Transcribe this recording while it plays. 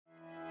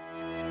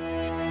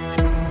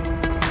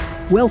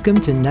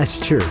Welcome to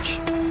Nest Church,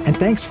 and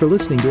thanks for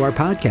listening to our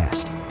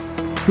podcast.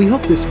 We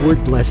hope this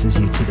word blesses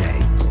you today.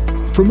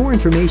 For more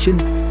information,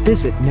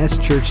 visit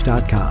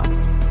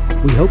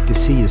nestchurch.com. We hope to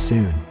see you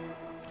soon.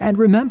 And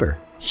remember,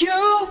 you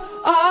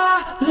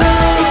are loved.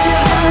 If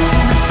your heart's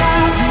in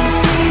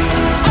 1,000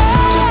 pieces,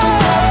 just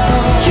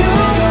know you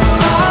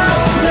are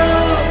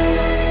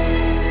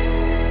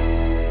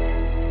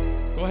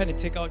loved. Go ahead and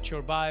take out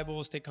your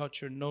Bibles, take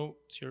out your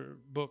notes, your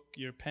book,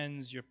 your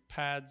pens, your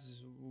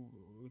pads,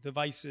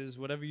 devices,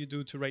 whatever you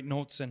do to write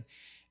notes, and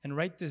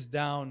write this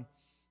down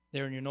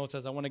there in your notes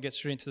as I want to get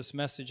straight into this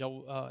message.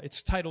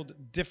 It's titled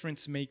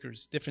Difference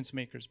Makers.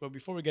 But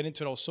before we get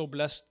into it, I was so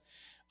blessed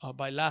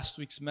by last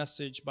week's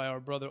message by our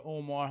brother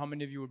Omar. How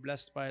many of you were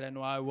blessed by it? I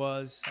know I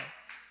was.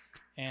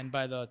 And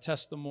by the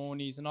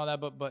testimonies and all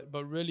that.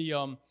 But really,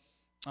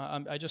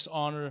 I just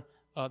honor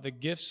the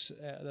gifts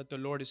that the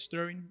Lord is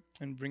stirring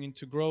and bringing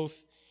to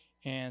growth.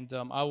 And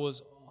I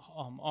was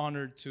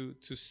honored to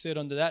sit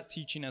under that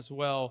teaching as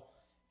well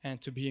and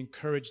to be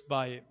encouraged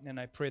by it. And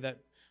I pray that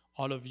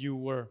all of you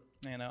were.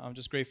 And I'm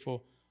just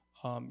grateful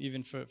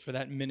even for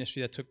that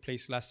ministry that took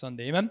place last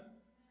Sunday. Amen?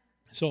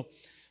 So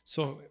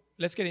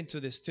let's get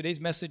into this. Today's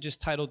message is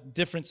titled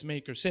Difference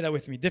Makers. Say that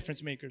with me,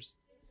 Difference Makers.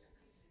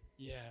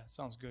 Yeah,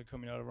 sounds good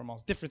coming out of our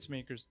mouths. Difference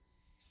Makers.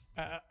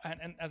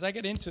 And as I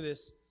get into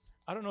this,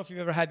 I don't know if you've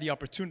ever had the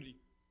opportunity.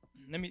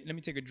 Let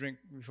me take a drink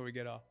before we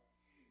get off.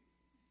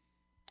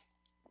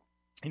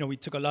 You know, we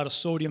took a lot of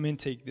sodium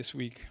intake this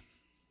week.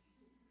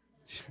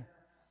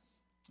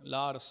 A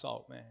lot of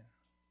salt, man.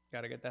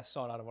 Got to get that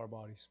salt out of our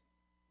bodies.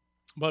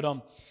 But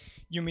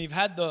you may have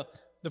had the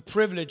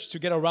privilege to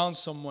get around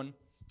someone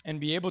and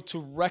be able to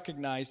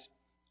recognize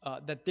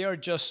that they are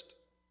just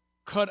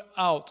cut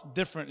out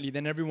differently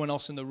than everyone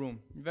else in the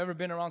room. You've ever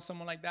been around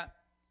someone like that?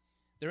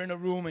 They're in a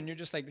room and you're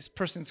just like, this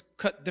person's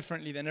cut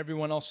differently than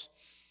everyone else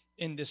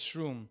in this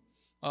room.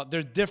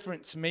 They're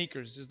difference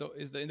makers is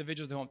the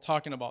individuals that I'm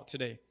talking about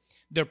today.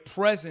 Their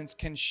presence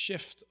can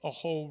shift a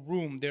whole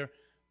room. Their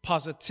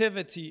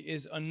positivity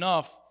is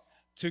enough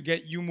to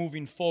get you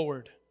moving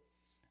forward.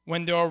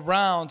 When they're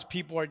around,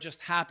 people are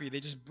just happy.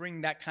 They just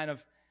bring that kind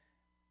of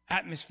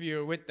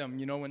atmosphere with them.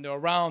 You know, when they're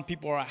around,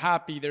 people are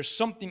happy. There's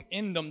something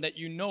in them that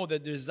you know they're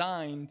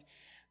destined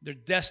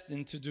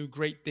to do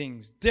great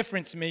things.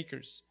 Difference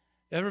makers.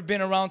 Ever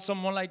been around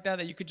someone like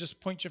that you could just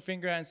point your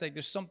finger at and say,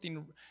 there's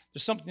something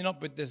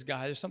up with this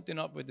guy. There's something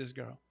up with this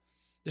girl.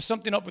 There's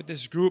something up with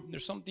this group.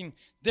 There's something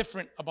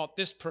different about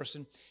this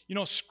person. You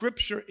know,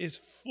 Scripture is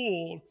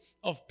full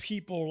of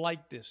people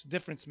like this,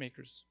 difference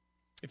makers.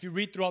 If you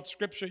read throughout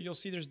Scripture, you'll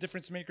see there's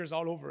difference makers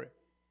all over it.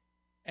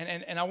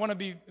 And I want to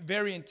be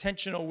very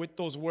intentional with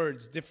those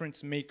words,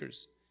 difference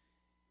makers.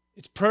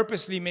 It's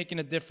purposely making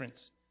a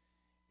difference.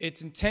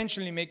 It's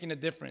intentionally making a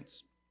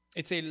difference.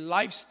 It's a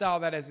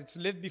lifestyle that as it's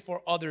lived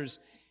before others,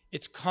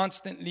 it's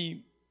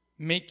constantly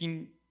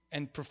making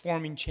and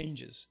performing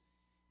changes.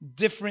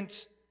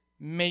 Difference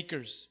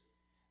makers.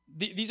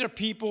 These are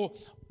people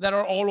that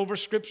are all over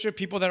Scripture,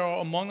 people that are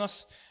among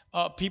us,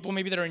 people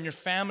maybe that are in your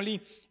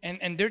family,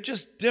 and they're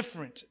just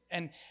different.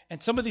 And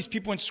some of these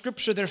people in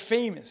Scripture, they're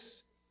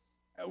famous.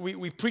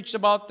 We preached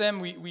about them.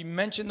 We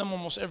mention them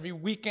almost every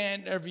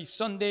weekend, every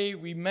Sunday.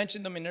 We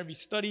mention them in every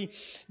study.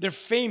 They're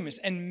famous.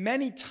 And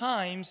many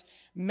times,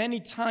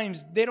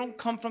 they don't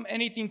come from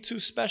anything too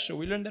special.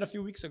 We learned that a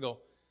few weeks ago.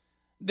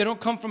 They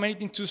don't come from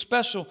anything too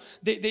special.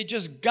 They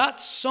just got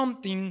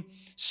something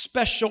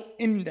special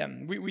in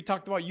them. We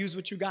talked about use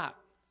what you got.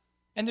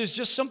 And there's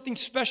just something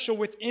special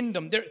within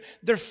them.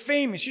 They're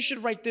famous. You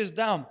should write this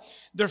down.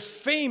 They're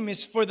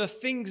famous for the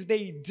things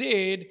they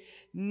did,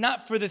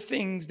 not for the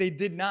things they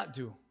did not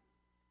do.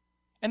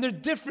 And they're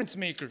difference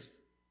makers.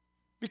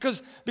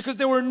 Because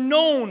they were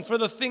known for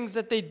the things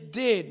that they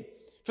did,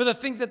 for the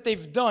things that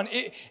they've done.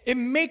 It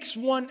makes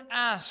one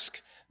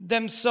ask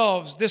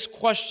themselves this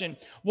question,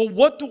 well,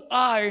 what do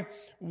I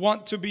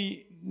want to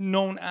be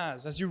known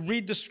as? As you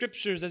read the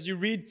Scriptures, as you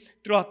read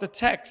throughout the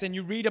text, and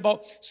you read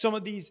about some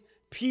of these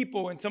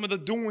people and some of the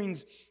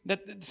doings,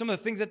 some of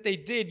the things that they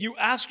did, you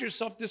ask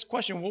yourself this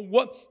question, well,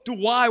 what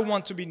do I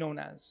want to be known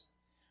as?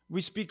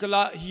 We speak a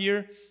lot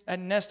here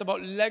at Nest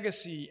about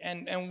legacy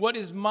and what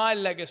is my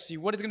legacy?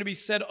 What is going to be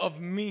said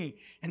of me?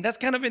 And that's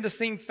kind of in the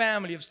same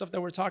family of stuff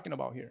that we're talking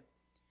about here.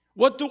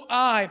 What do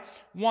I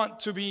want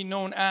to be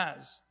known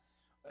as?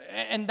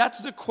 And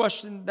that's the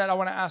question that I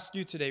want to ask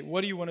you today.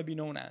 What do you want to be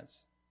known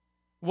as?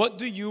 What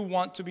do you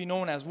want to be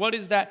known as? What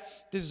is that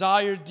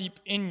desire deep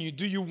in you?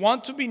 Do you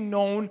want to be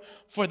known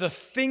for the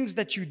things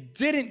that you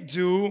didn't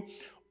do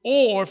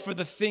or for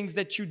the things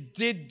that you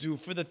did do,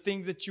 for the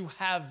things that you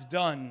have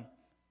done?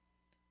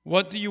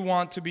 What do you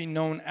want to be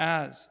known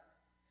as?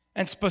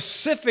 And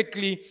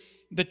specifically,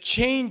 the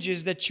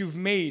changes that you've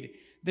made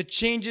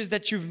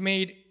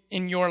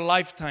in your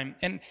lifetime.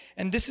 And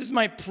this is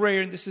my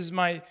prayer, and this is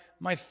my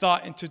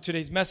thought into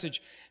today's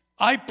message.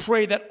 I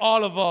pray that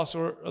all of us,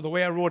 or the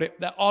way I wrote it,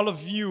 that all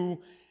of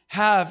you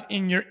have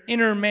in your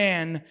inner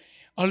man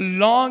a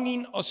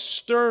longing, a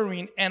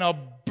stirring, and a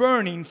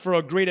burning for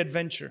a great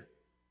adventure.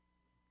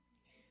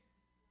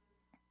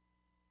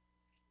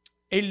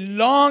 a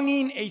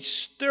longing, a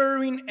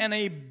stirring, and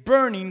a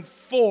burning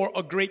for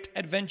a great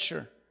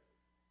adventure.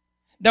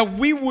 That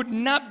we would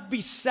not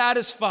be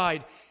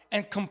satisfied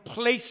and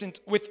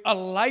complacent with a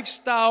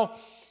lifestyle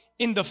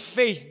in the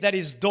faith that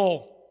is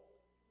dull,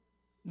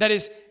 that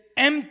is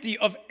empty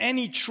of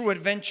any true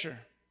adventure.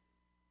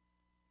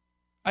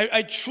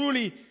 I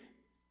truly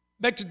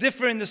beg to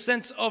differ in the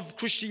sense of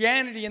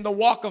Christianity and the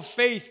walk of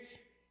faith.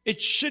 It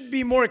should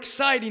be more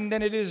exciting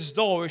than it is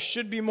dull. It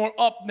should be more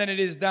up than it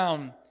is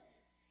down.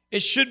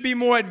 It should be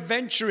more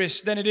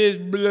adventurous than it is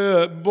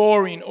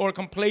boring or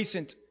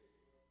complacent.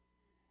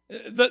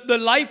 The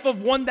life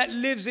of one that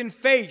lives in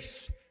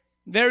faith,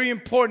 very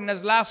important.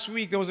 As last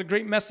week, there was a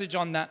great message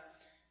on that.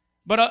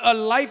 But a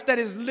life that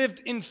is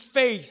lived in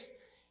faith,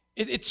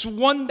 it's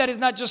one that is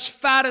not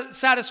just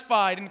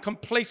satisfied and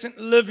complacent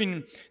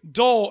living,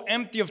 dull,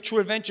 empty of true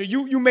adventure.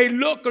 You may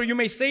look or you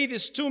may say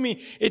this to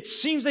me, it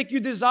seems like you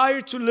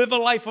desire to live a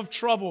life of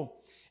trouble.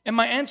 And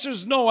my answer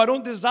is no, I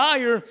don't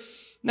desire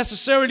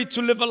necessarily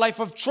to live a life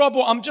of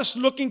trouble. I'm just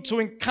looking to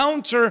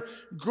encounter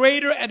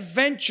greater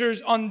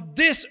adventures on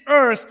this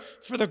earth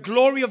for the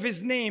glory of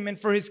His name and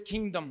for His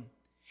kingdom.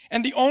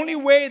 And the only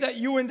way that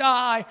you and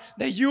I,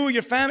 that you,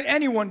 your family,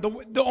 anyone,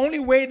 the only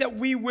way that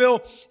we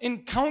will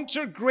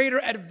encounter greater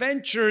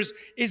adventures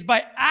is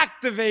by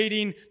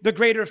activating the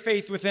greater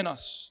faith within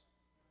us.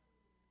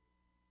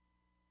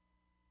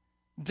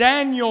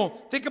 Daniel,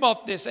 think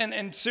about this,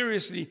 and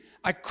seriously,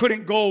 I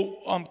couldn't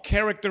go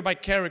character by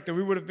character.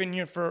 We would have been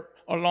here for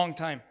a long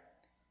time.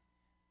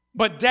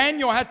 But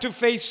Daniel had to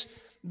face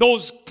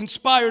those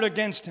conspired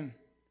against him.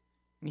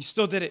 And he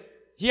still did it.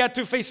 He had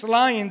to face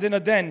lions in a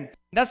den.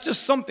 That's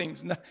just some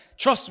things.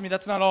 Trust me,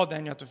 that's not all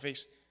Daniel had to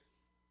face.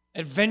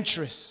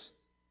 Adventurous.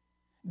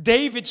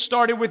 David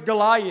started with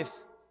Goliath,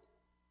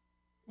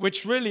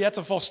 which really, that's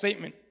a false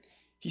statement.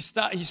 He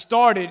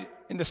started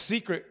in the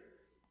secret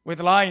with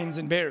lions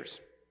and bears.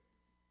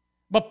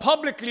 But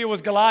publicly it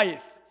was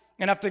Goliath.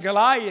 And after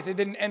Goliath, it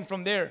didn't end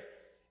from there.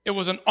 It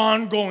was an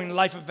ongoing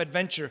life of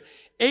adventure.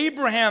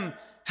 Abraham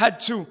had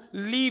to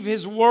leave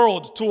his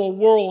world to a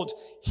world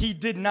he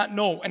did not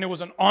know. And it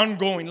was an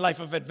ongoing life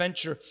of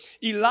adventure.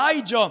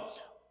 Elijah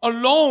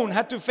alone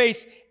had to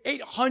face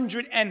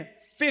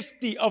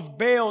 850 of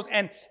Baal's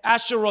and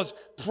Asherah's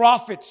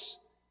prophets.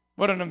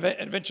 What an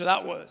adventure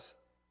that was.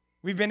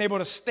 We've been able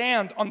to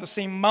stand on the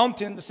same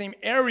mountain, the same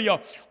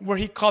area where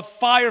he caught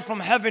fire from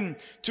heaven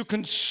to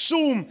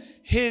consume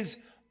his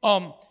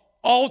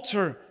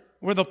altar,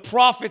 where the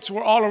prophets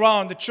were all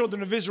around, the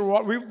children of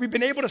Israel. We've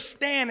been able to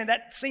stand in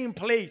that same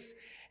place.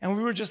 And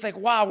we were just like,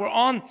 wow, we're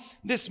on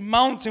this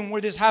mountain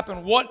where this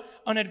happened. What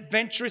an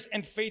adventurous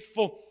and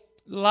faithful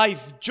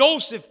life.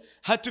 Joseph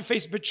had to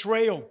face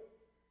betrayal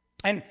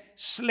and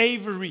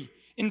slavery,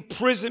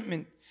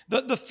 imprisonment.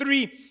 The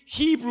three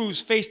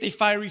Hebrews faced a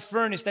fiery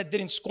furnace that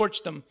didn't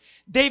scorch them.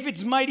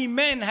 David's mighty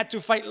men had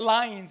to fight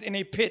lions in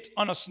a pit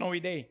on a snowy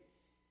day.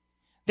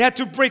 They had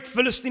to break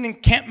Philistine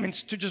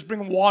encampments to just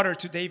bring water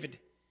to David.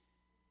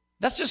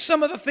 That's just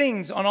some of the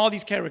things on all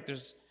these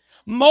characters.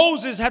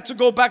 Moses had to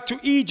go back to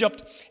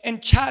Egypt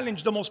and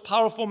challenge the most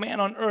powerful man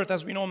on earth,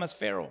 as we know him as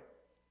Pharaoh.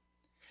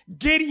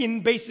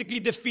 Gideon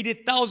basically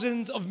defeated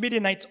thousands of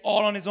Midianites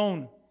all on his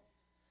own.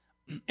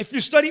 If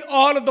you study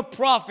all of the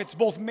prophets,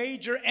 both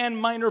major and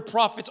minor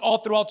prophets all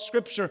throughout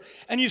Scripture,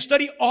 and you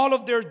study all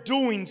of their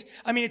doings,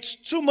 I mean, it's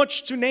too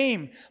much to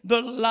name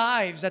the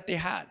lives that they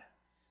had,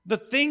 the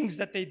things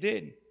that they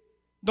did,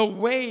 the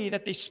way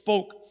that they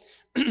spoke.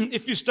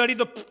 If you study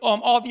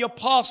all the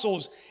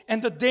apostles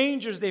and the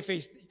dangers they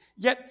faced,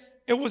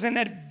 yet it was an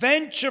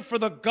adventure for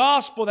the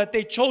gospel that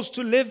they chose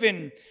to live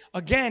in.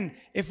 Again,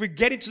 if we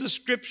get into the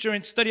Scripture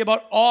and study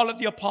about all of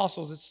the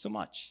apostles, it's too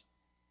much.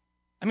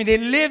 I mean, they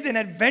lived an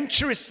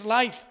adventurous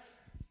life.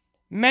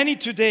 Many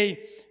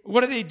today,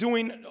 what are they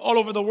doing all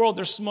over the world?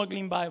 They're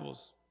smuggling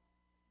Bibles.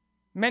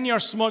 Many are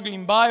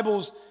smuggling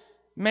Bibles.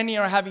 Many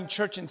are having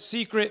church in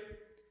secret.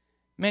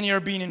 Many are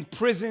being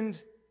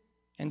imprisoned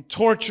and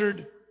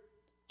tortured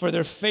for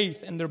their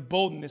faith and their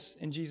boldness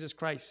in Jesus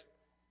Christ.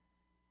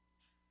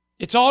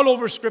 It's all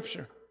over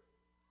Scripture.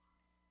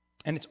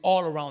 And it's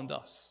all around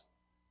us.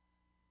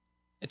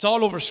 It's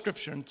all over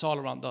Scripture and it's all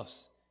around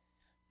us.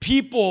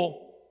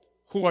 People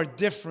who are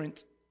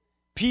different,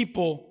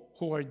 people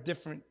who are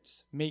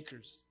difference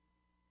makers.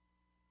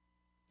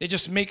 They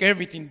just make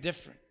everything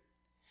different.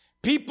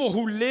 People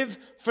who live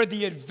for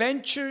the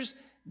adventures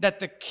that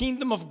the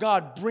kingdom of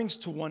God brings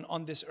to one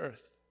on this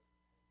earth.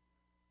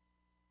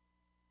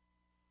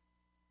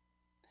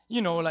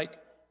 You know, like,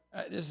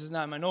 this is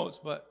not in my notes,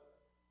 but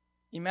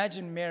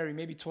imagine Mary,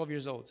 maybe 12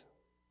 years old.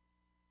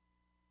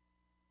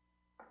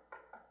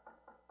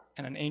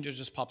 And an angel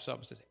just pops up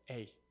and says,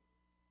 hey,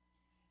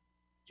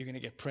 you're going to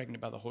get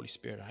pregnant by the Holy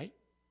Spirit, right?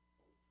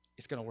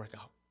 It's going to work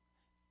out.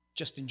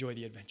 Just enjoy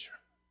the adventure.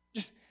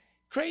 Just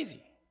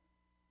crazy.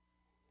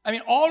 I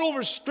mean, all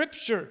over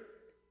Scripture,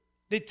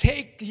 he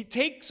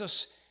takes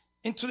us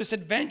into this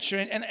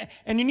adventure.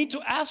 And you need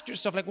to ask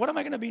yourself, like, what am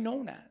I going to be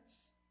known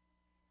as?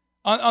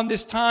 On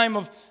this time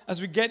of,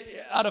 as we get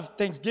out of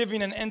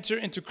Thanksgiving and enter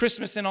into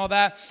Christmas and all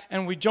that,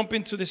 and we jump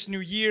into this new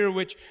year,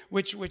 which,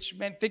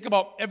 man, think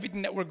about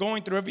everything that we're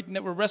going through, everything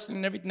that we're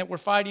wrestling, everything that we're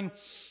fighting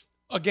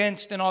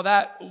against and all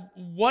that.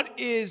 What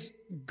is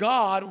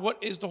God, what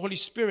is the Holy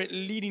Spirit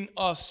leading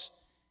us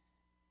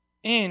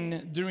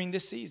in during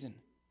this season,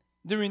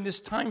 during this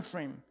time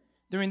frame,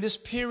 during this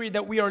period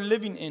that we are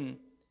living in?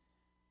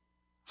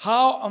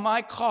 How am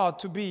I called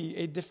to be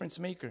a difference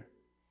maker?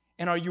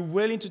 And are you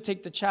willing to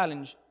take the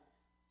challenge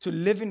to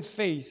live in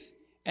faith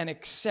and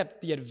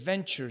accept the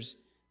adventures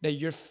that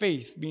your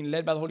faith, being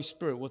led by the Holy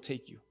Spirit, will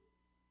take you?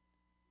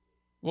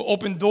 Will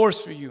open doors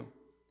for you.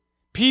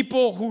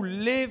 People who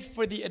live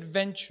for the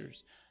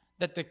adventures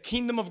that the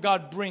kingdom of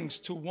God brings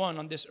to one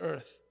on this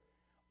earth.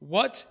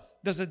 What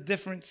does a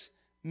difference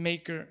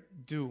maker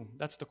do?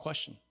 That's the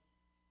question.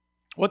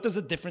 What does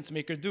a difference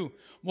maker do?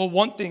 Well,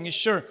 one thing is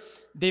sure,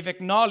 they've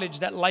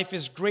acknowledged that life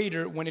is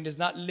greater when it is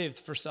not lived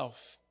for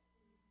self.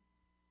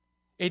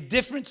 A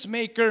difference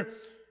maker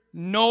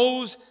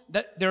knows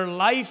that their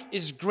life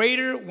is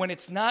greater when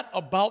it's not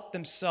about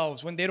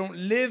themselves, when they don't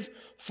live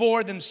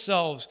for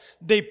themselves.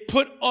 They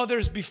put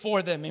others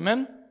before them,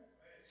 amen?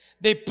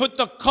 They put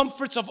the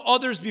comforts of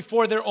others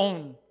before their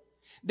own.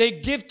 They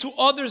give to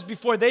others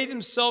before they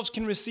themselves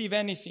can receive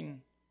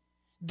anything.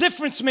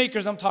 Difference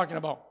makers I'm talking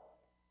about.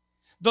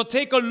 They'll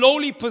take a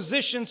lowly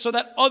position so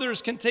that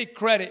others can take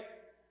credit.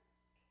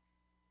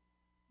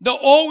 They'll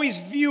always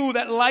view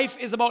that life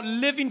is about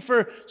living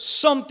for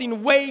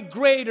something way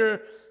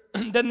greater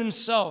than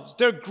themselves.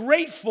 They're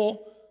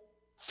grateful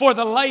for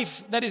the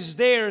life that is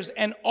theirs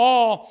and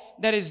all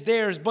that is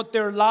theirs, but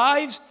their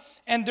lives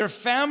and their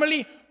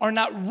family are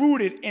not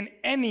rooted in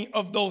any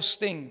of those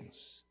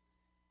things.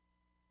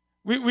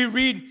 We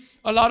read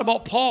a lot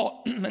about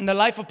Paul and the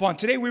life of Paul.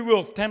 Today we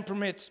will, if time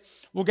permits,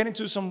 we'll get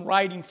into some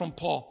writing from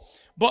Paul.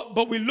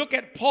 But we look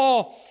at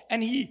Paul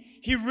and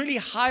he really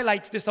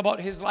highlights this about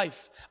his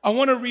life. I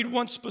want to read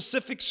one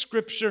specific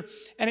scripture,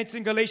 and it's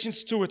in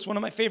Galatians 2. It's one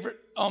of my favorite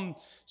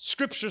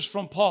scriptures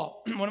from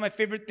Paul. One of my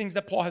favorite things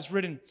that Paul has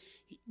written,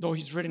 though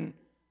he's written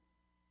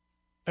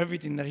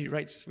everything that he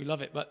writes. We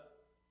love it. But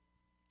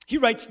he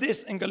writes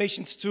this in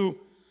Galatians 2,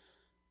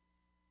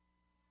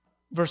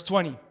 verse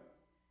 20.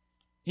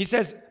 He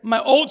says,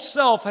 "My old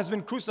self has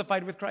been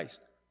crucified with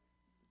Christ."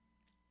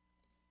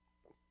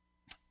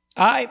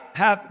 I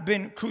have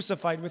been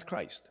crucified with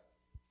Christ.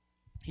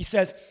 He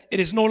says, "It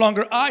is no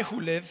longer I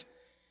who live,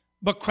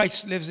 but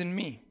Christ lives in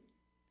me.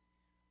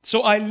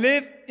 So I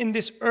live in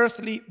this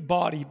earthly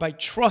body by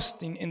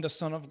trusting in the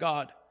Son of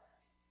God,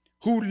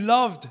 who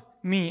loved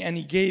me and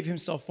he gave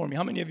himself for me."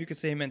 How many of you could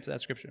say amen to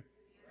that scripture?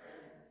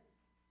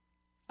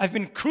 I've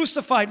been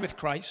crucified with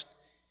Christ.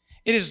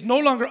 It is no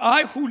longer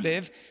I who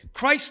live.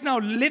 Christ now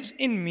lives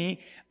in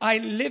me. I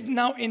live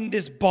now in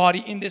this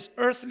body, in this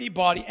earthly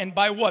body. And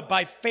by what?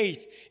 By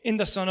faith in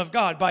the Son of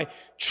God. By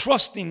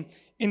trusting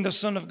in the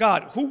Son of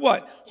God. Who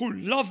what? Who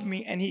loved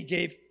me and he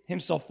gave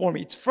himself for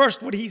me. It's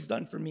first what he's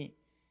done for me,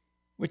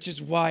 which is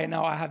why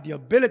now I have the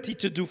ability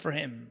to do for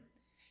him.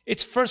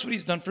 It's first what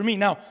he's done for me.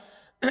 Now,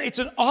 it's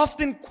an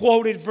often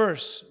quoted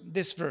verse,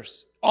 this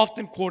verse.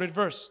 Often quoted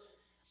verse.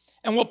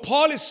 And what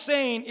Paul is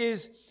saying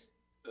is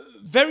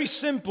very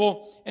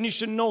simple, and you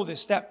should know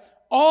this,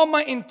 that all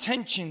my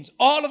intentions,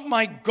 all of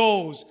my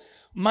goals,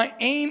 my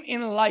aim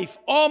in life,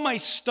 all my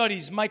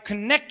studies, my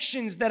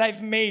connections that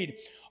I've made,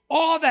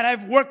 all that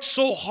I've worked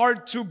so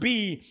hard to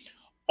be,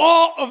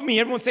 all of me,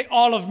 everyone say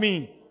all of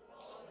me.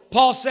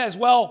 Paul says,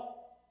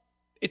 well,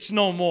 it's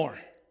no more.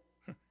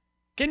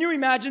 Can you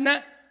imagine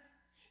that?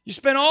 You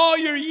spend all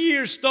your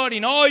years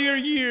studying, all your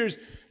years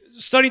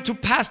studying to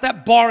pass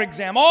that bar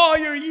exam, all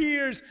your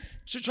years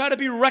to try to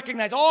be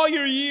recognized, all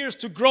your years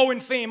to grow in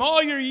fame,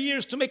 all your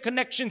years to make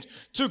connections,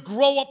 to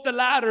grow up the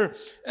ladder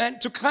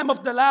and to climb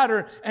up the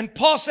ladder. And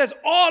Paul says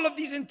all of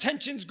these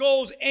intentions,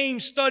 goals,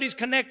 aims, studies,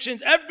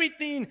 connections,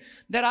 everything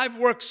that I've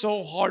worked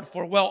so hard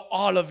for, well,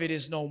 all of it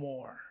is no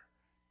more.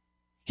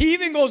 He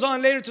even goes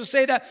on later to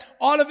say that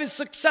all of his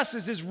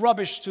successes is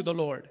rubbish to the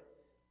Lord.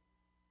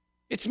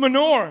 It's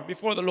manure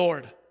before the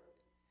Lord.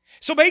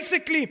 So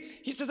basically,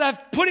 he says,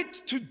 I've put it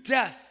to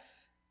death.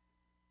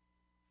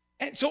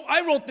 And so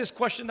I wrote this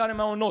question down in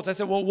my own notes. I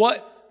said, well,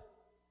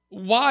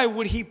 why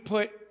would he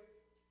put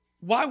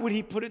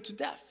it to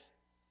death?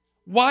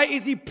 Why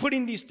is he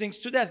putting these things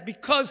to death?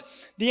 Because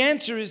the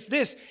answer is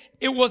this: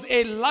 it was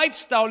a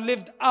lifestyle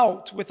lived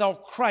out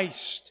without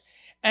Christ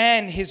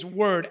and his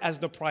word as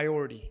the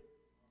priority.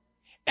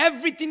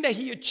 Everything that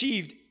he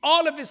achieved,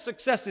 all of his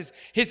successes,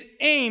 his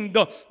aim,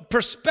 the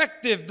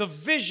perspective, the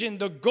vision,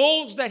 the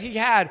goals that he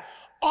had,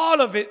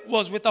 all of it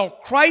was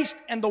without Christ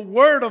and the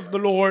word of the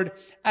Lord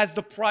as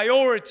the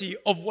priority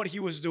of what he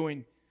was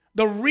doing.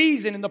 The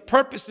reason and the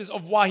purposes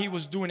of why he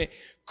was doing it.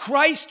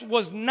 Christ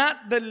was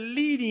not the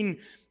leading,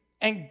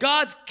 and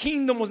God's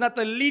kingdom was not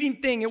the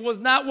leading thing. It was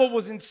not what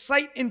was in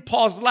sight in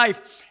Paul's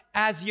life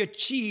as he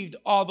achieved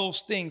all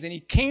those things. And he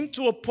came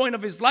to a point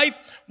of his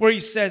life where he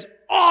says,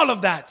 all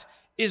of that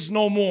is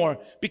no more,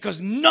 because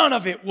none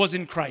of it was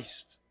in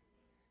Christ.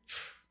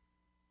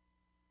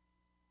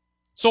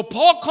 So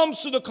Paul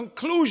comes to the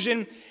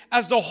conclusion,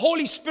 as the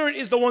Holy Spirit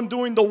is the one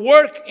doing the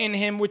work in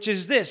him, which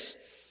is this: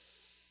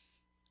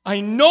 I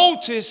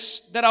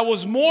noticed that I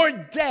was more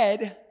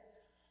dead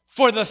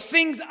for the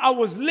things I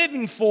was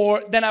living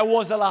for than I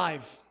was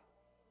alive.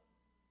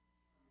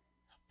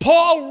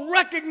 Paul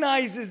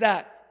recognizes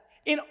that.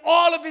 In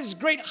all of his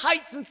great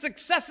heights and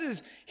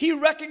successes, he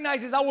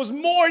recognizes I was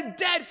more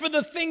dead for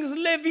the things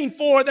living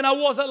for than I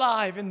was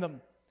alive in them.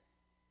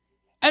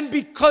 And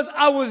because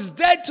I was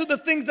dead to the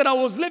things that I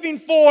was living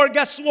for,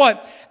 guess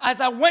what?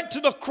 As I went to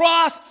the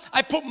cross,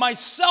 I put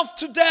myself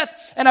to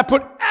death, and I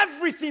put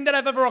everything that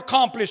I've ever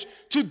accomplished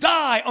to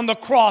die on the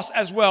cross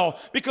as well.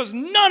 Because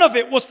none of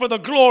it was for the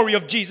glory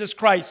of Jesus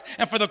Christ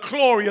and for the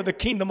glory of the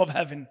kingdom of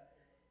heaven.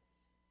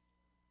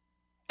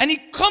 And he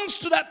comes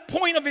to that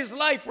point of his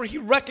life where he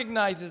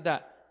recognizes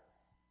that.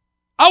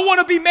 I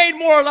want to be made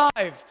more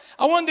alive.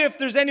 I wonder if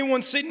there's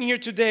anyone sitting here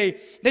today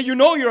that you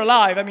know you're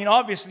alive. I mean,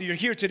 obviously you're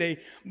here today.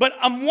 But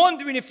I'm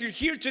wondering if you're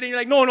here today, you're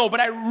like, no, but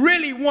I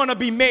really want to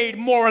be made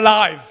more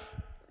alive.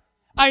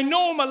 I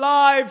know I'm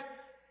alive.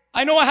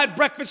 I know I had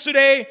breakfast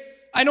today.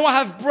 I know I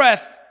have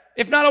breath.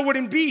 If not, I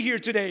wouldn't be here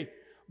today.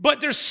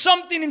 But there's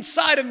something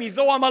inside of me.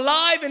 Though I'm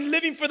alive and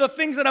living for the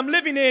things that I'm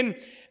living in,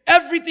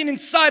 everything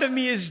inside of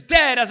me is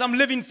dead as I'm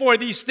living for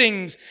these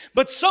things.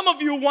 But some of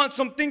you want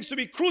some things to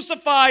be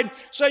crucified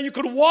so that you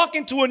could walk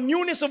into a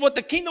newness of what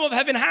the kingdom of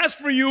heaven has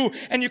for you.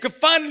 And you could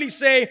finally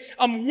say,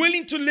 I'm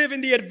willing to live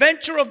in the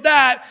adventure of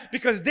that,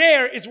 because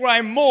there is where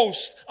I'm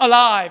most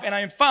alive, and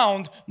I am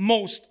found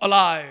most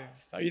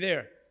alive. Are you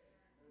there?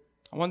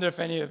 I wonder if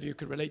any of you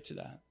could relate to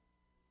that.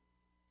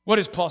 What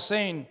is Paul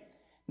saying?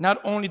 Not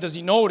only does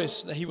he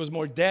notice that he was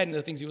more dead in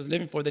the things he was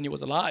living for than he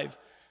was alive,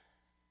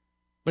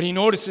 but he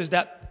notices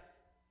that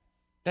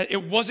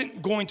it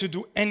wasn't going to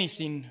do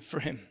anything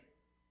for him.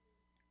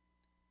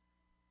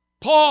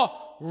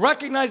 Paul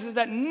recognizes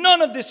that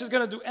none of this is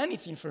going to do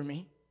anything for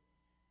me.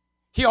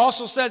 He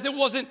also says it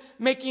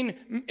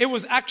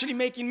was actually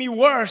making me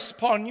worse.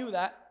 Paul knew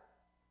that.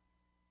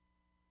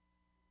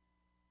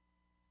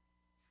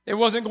 It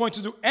wasn't going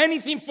to do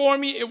anything for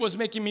me. It was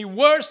making me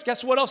worse.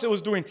 Guess what else it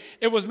was doing?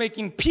 It was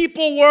making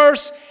people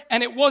worse,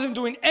 and it wasn't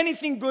doing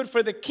anything good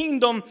for the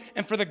kingdom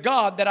and for the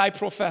God that I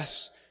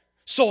profess.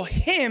 So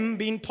him,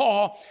 being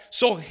Paul,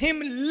 so him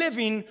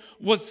living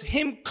was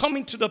him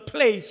coming to the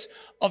place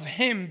of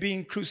him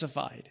being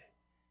crucified.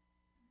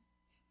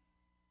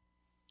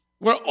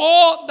 Where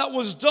all that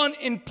was done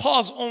in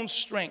Paul's own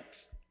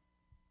strength,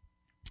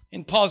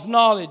 in Paul's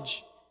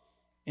knowledge,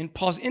 in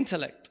Paul's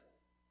intellect,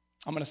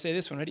 I'm going to say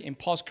this one, ready? In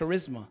Paul's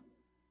charisma.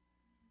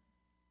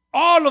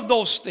 All of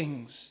those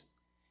things,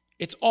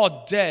 it's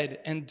all dead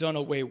and done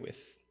away with.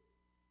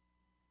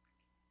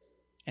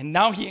 And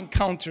now he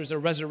encounters a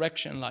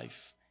resurrection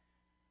life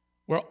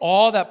where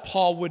all that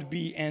Paul would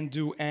be and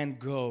do and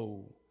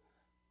go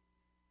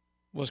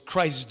was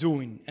Christ's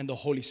doing and the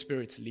Holy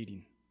Spirit's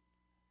leading.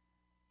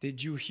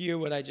 Did you hear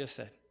what I just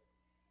said?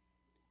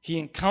 He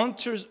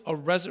encounters a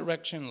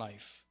resurrection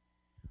life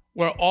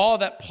where all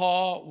that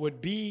Paul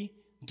would be,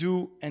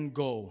 do, and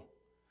go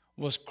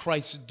was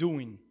Christ's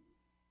doing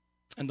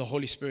and the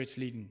Holy Spirit's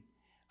leading.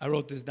 I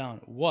wrote this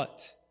down.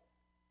 What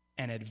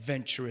an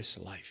adventurous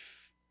life.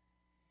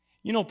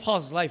 You know,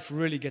 Paul's life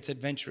really gets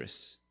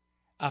adventurous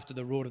after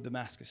the road of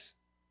Damascus.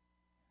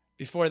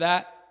 Before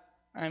that,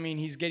 I mean,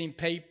 he's getting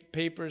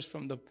papers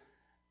from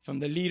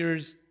the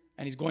leaders,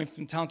 and he's going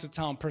from town to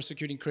town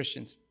persecuting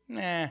Christians.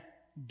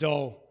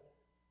 Dull.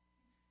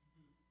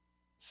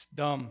 It's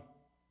dumb.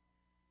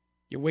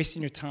 You're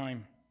wasting your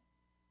time.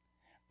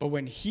 But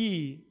when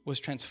he was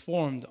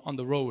transformed on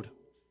the road,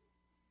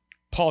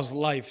 Paul's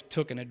life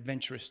took an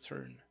adventurous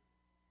turn,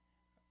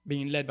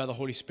 being led by the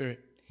Holy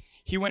Spirit.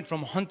 He went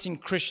from hunting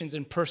Christians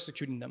and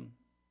persecuting them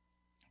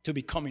to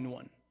becoming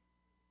one,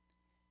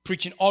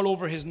 preaching all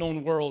over his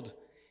known world,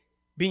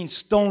 being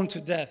stoned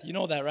to death. You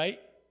know that, right?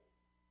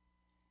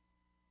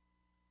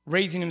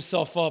 Raising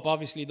himself up,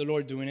 obviously the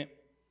Lord doing it.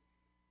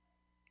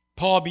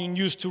 Paul being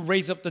used to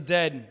raise up the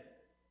dead.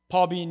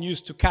 Paul being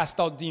used to cast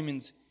out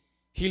demons,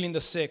 healing the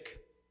sick.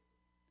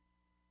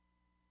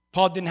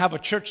 Paul didn't have a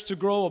church to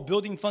grow, a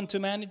building fund to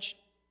manage,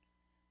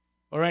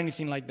 or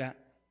anything like that.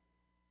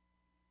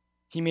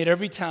 He made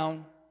every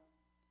town,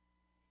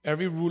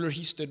 every ruler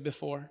he stood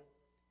before.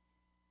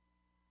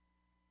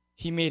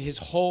 He made his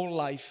whole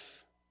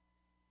life,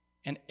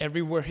 and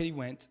everywhere he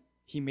went,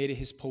 he made it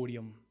his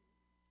podium,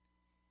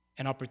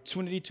 an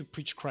opportunity to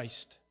preach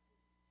Christ.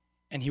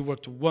 And he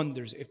worked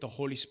wonders if the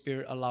Holy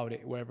Spirit allowed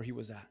it wherever he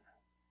was at.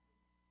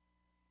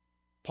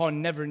 Paul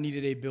never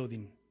needed a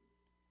building.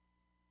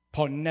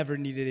 Paul never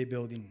needed a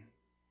building.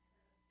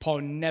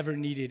 Paul never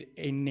needed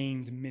a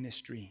named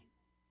ministry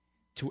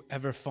to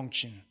ever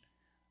function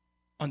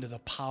under the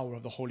power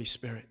of the Holy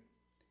Spirit.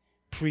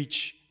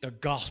 Preach the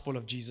gospel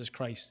of Jesus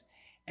Christ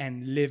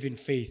and live in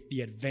faith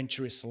the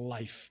adventurous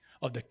life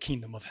of the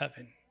kingdom of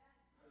heaven.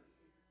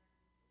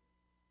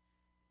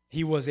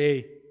 He was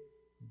a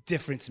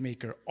difference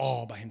maker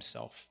all by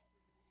himself.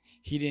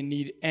 He didn't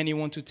need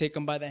anyone to take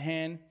him by the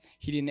hand.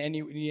 He didn't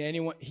need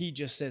anyone. He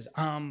just says,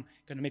 I'm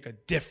going to make a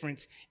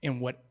difference in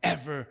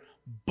whatever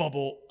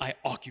bubble I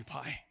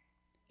occupy,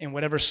 in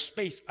whatever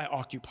space I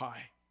occupy.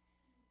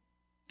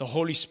 The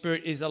Holy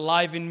Spirit is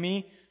alive in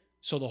me,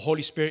 so the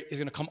Holy Spirit is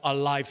going to come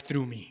alive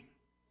through me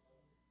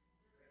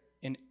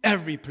in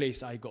every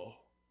place I go.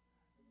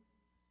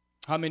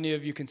 How many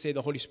of you can say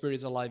the Holy Spirit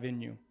is alive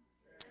in you?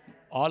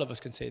 All of us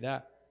can say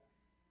that.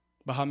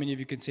 But how many of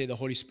you can say the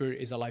Holy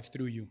Spirit is alive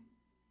through you?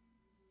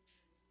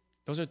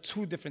 Those are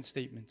two different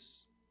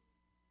statements.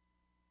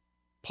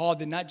 Paul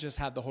did not just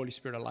have the Holy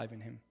Spirit alive in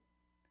him.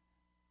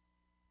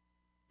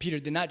 Peter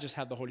did not just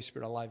have the Holy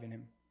Spirit alive in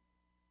him.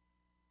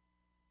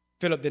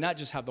 Philip did not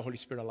just have the Holy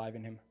Spirit alive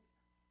in him.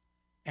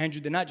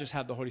 Andrew did not just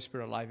have the Holy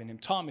Spirit alive in him.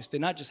 Thomas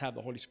did not just have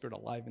the Holy Spirit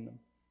alive in them.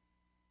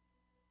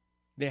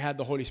 They had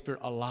the Holy Spirit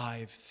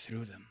alive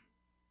through them.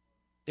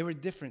 They were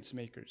difference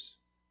makers.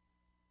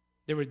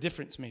 They were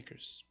difference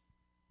makers.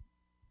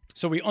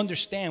 So we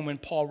understand when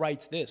Paul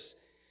writes this,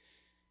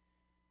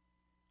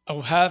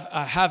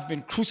 I have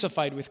been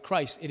crucified with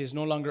Christ. It is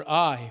no longer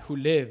I who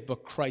live,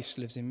 but Christ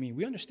lives in me.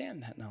 We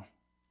understand that now.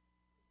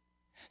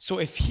 So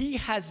if he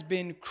has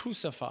been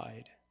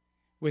crucified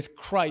with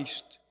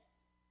Christ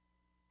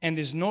and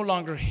is no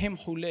longer him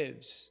who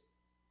lives,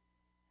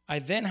 I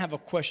then have a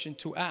question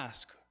to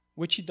ask,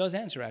 which he does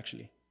answer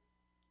actually.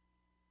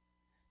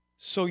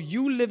 So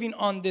you living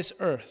on this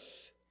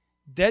earth,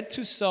 dead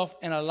to self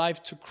and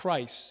alive to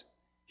Christ.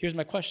 Here's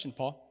my question,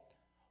 Paul.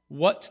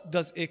 What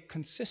does it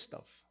consist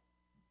of?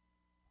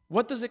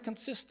 What does it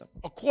consist of?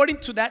 According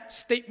to that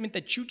statement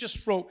that you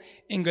just wrote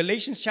in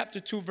Galatians chapter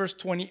 2, verse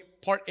 20,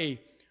 part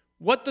A,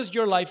 what does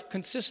your life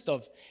consist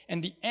of?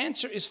 And the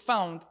answer is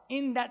found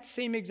in that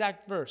same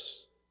exact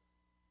verse.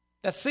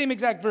 That same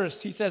exact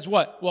verse, he says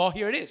what? Well,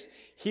 here it is.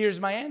 Here's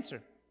my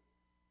answer.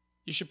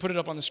 You should put it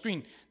up on the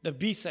screen. The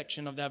B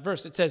section of that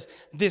verse. It says,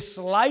 this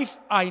life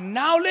I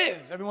now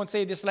live. Everyone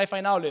say, this life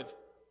I now live.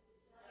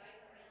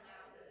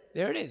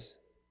 There it is.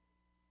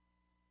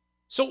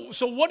 So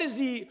what is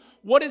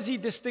he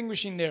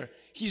distinguishing there?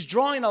 He's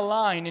drawing a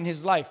line in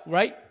his life,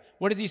 right?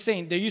 What is he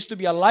saying? There used to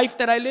be a life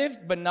that I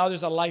lived, but now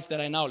there's a life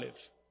that I now live.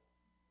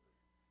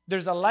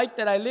 There's a life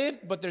that I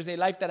lived, but there's a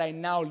life that I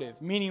now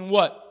live. Meaning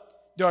what?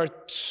 There are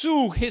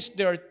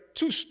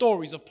two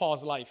stories of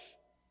Paul's life.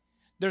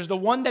 There's the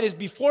one that is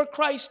before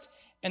Christ,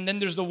 and then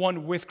there's the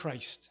one with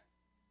Christ.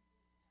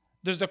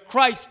 There's the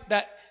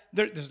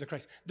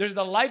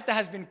life that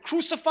has been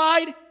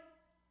crucified,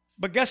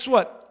 but guess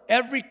what?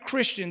 Every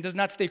Christian does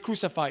not stay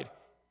crucified,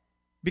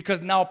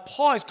 because now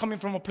Paul is coming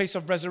from a place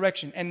of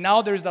resurrection, and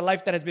now there is the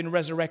life that has been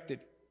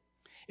resurrected.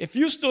 If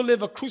you still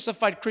live a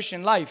crucified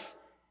Christian life,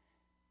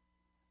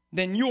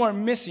 then you are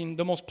missing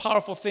the most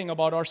powerful thing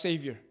about our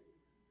Savior,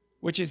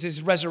 which is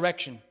his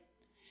resurrection.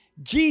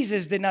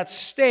 Jesus did not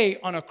stay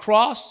on a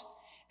cross,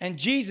 and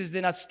Jesus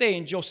did not stay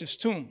in Joseph's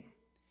tomb.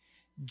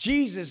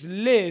 Jesus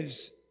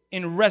lives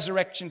in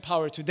resurrection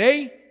power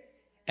today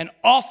and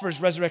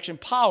offers resurrection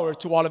power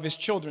to all of his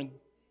children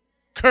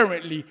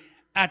currently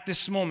at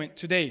this moment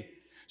today.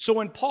 So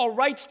when Paul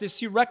writes this,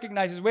 he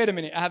recognizes, wait a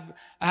minute, I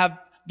have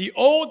the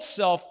old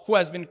self who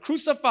has been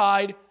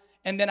crucified,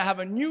 and then I have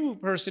a new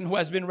person who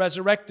has been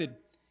resurrected.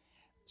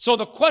 So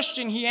the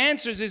question he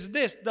answers is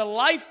this: the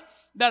life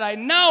that I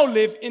now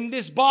live in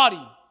this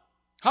body.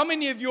 How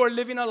many of you are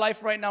living a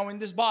life right now in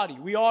this body?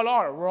 We all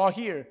are. We're all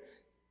here.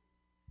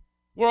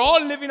 We're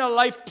all living a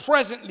life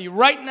presently,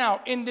 right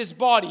now, in this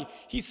body.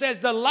 He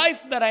says, the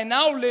life that I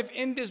now live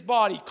in this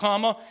body,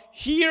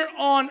 here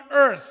on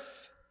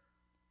earth.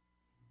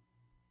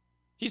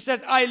 He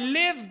says, I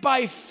live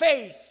by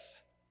faith.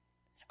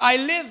 I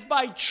live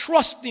by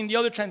trusting, the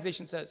other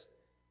translation says.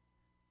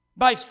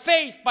 By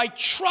faith, by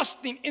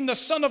trusting in the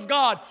Son of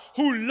God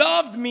who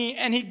loved me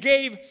and he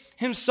gave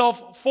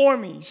himself for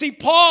me. See,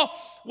 Paul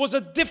was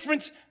a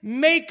difference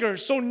maker.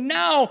 So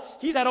now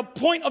he's at a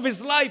point of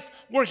his life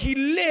where he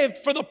lived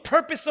for the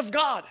purpose of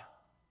God.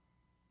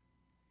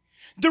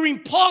 During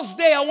Paul's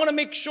day, I want to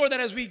make sure that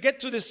as we get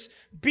to this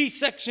B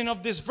section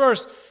of this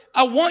verse,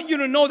 I want you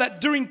to know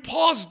that during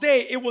Paul's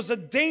day, it was a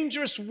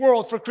dangerous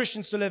world for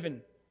Christians to live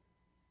in.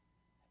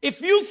 If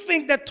you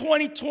think that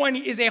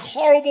 2020 is a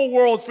horrible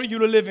world for you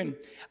to live in,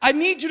 I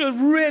need you to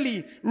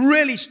really,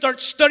 really start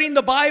studying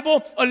the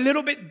Bible a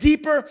little bit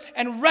deeper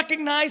and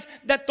recognize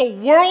that the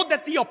world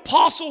that the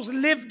apostles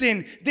lived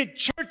in, did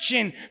church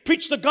in,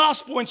 preached the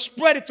gospel and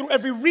spread it through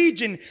every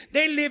region,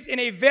 they lived in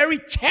a very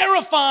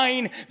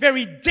terrifying,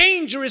 very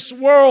dangerous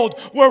world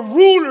where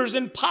rulers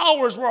and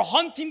powers were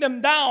hunting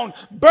them down,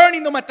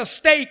 burning them at the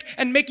stake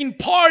and making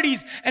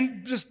parties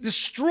and just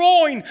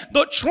trying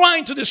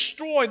to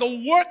destroy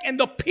the work and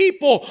the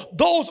people,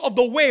 those of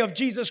the way of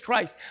Jesus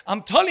Christ.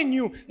 I'm telling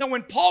you that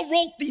when Paul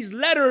wrote these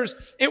letters,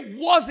 it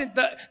wasn't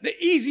the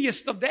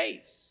easiest of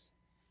days.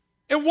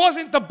 It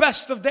wasn't the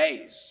best of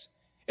days.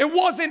 It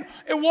wasn't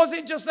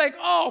just like,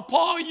 oh,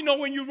 Paul,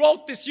 when you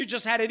wrote this, you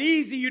just had it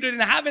easy. You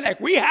didn't have it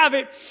like we have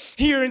it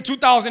here in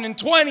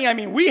 2020. I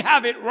mean, we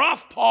have it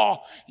rough,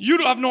 Paul. You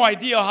don't have no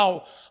idea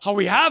how how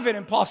we have it.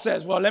 And Paul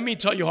says, well, let me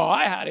tell you how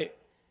I had it.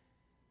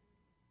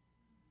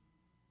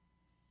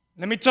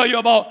 Let me tell you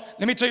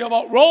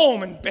about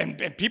Rome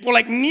and people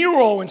like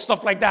Nero and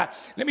stuff like that.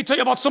 Let me tell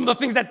you about some of the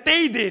things that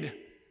they did.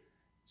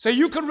 So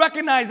you could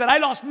recognize that I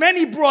lost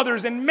many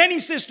brothers and many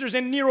sisters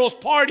in Nero's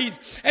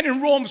parties and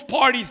in Rome's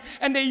parties.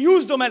 And they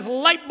used them as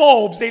light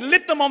bulbs. They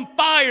lit them on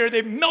fire.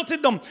 They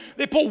melted them.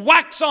 They put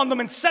wax on them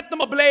and set them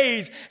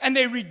ablaze. And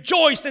they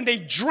rejoiced and they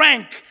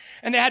drank.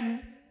 And they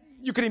had,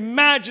 you could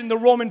imagine the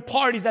Roman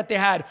parties that they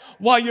had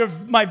while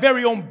my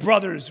very own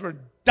brothers were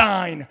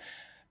dying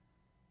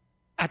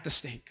at the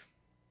stake.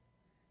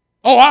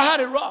 Oh, I had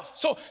it rough.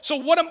 So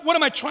what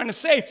am I trying to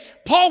say?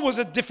 Paul was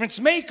a difference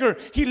maker.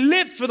 He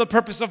lived for the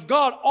purpose of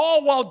God,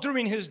 all while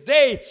during his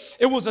day,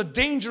 it was a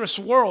dangerous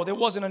world. It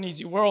wasn't an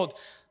easy world.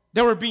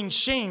 They were being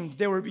shamed.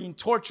 They were being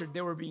tortured.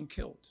 They were being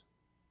killed.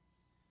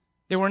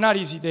 They were not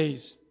easy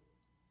days.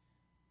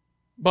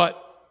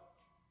 But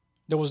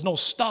there was no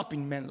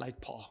stopping men like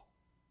Paul.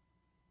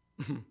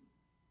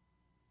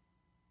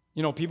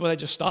 You know, people that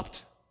just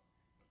stopped.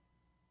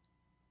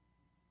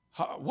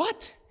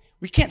 What?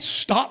 We can't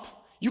stop.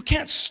 You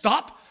can't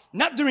stop.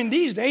 Not during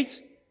these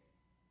days.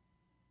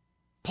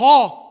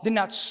 Paul did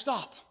not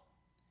stop.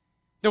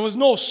 There was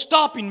no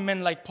stopping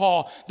men like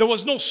Paul. There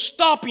was no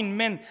stopping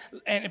men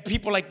and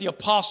people like the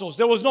apostles.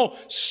 There was no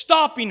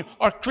stopping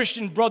our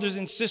Christian brothers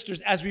and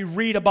sisters as we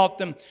read about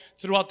them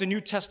throughout the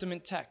New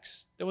Testament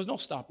text. There was no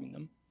stopping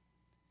them.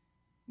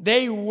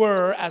 They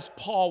were, as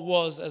Paul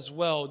was as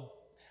well,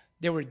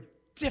 they were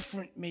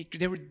difference makers.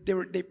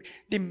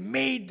 They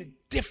made the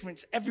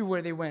difference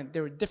everywhere they went.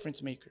 They were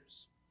difference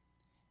makers.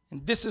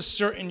 And this is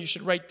certain, you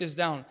should write this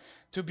down.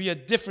 To be a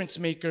difference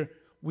maker,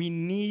 we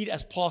need,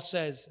 as Paul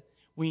says,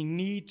 we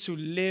need to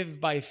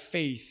live by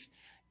faith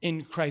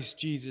in Christ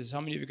Jesus.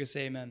 How many of you can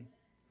say amen?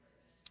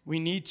 We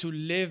need to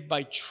live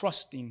by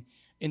trusting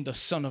in the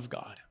Son of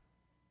God.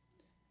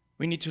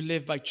 We need to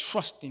live by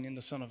trusting in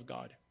the Son of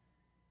God.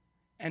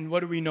 And what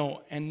do we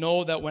know? And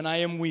know that when I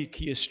am weak,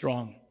 He is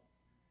strong.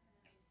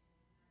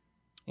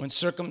 When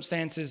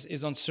circumstances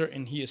is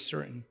uncertain, He is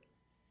certain.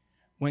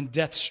 When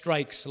death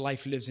strikes,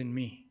 life lives in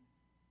me.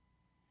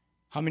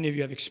 How many of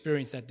you have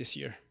experienced that this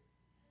year?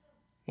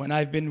 When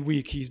I've been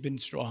weak, He's been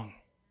strong.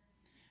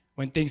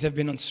 When things have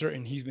been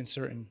uncertain, He's been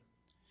certain.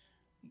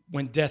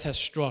 When death has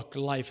struck,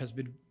 life has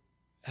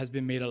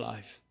been made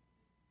alive.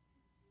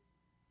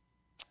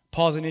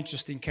 Paul's an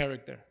interesting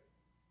character.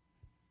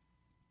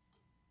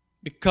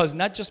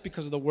 Not just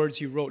because of the words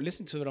he wrote.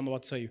 Listen to what I'm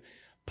about to tell you.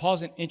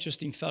 Paul's an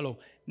interesting fellow,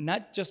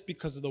 not just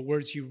because of the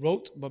words he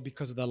wrote, but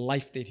because of the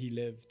life that he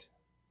lived.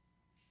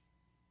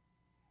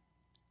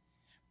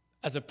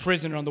 As a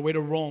prisoner on the way to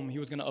Rome, he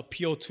was going to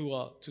appeal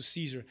to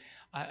Caesar.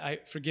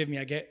 Forgive me,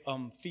 I get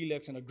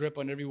Felix and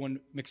Agrippa and everyone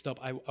mixed up.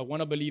 I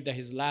want to believe that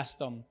his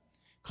last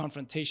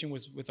confrontation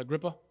was with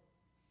Agrippa.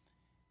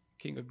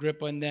 King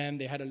Agrippa and them,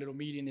 they had a little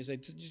meeting. They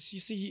said, you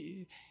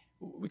see,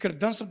 we could have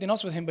done something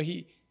else with him, but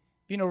he,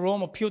 being in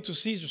Rome, appealed to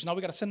Caesar, so now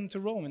we got to send him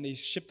to Rome. And they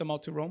shipped him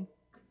out to Rome.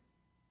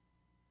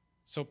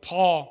 So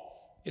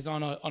Paul is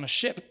on a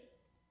ship.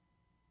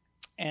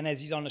 And as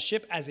he's on a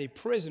ship as a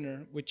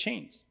prisoner with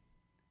chains,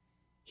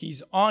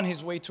 he's on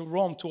his way to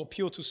Rome to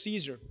appeal to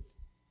Caesar.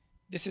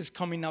 This is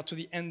coming now to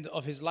the end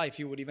of his life.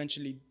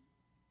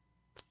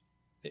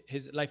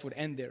 His life would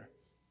end there.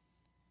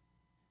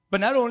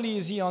 But not only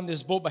is he on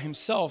this boat by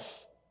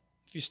himself,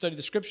 if you study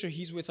the scripture,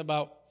 he's with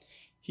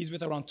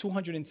around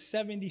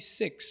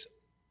 276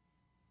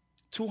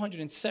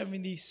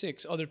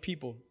 other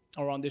people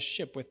are on this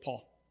ship with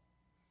Paul.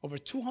 Over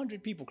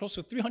 200 people, close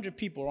to 300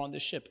 people are on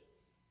this ship.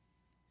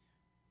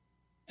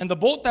 And the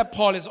boat that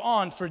Paul is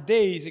on for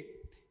days,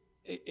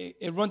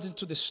 it runs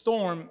into the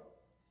storm,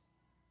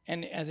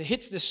 and as it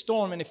hits the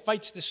storm and it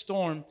fights the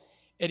storm,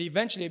 it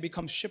eventually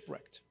becomes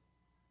shipwrecked.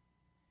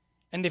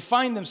 And they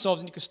find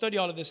themselves, and you can study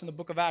all of this in the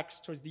book of Acts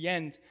towards the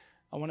end,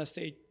 I want to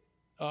say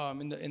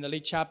in the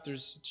late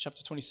chapters,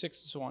 chapter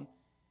 26 and so on,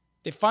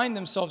 they find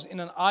themselves in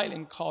an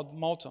island called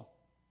Malta.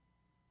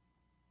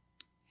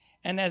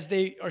 And as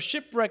they are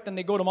shipwrecked and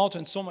they go to Malta,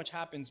 and so much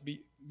happens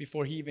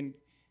before he even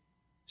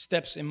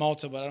steps in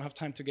Malta, but I don't have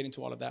time to get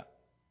into all of that.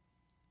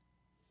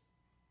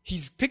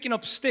 He's picking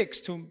up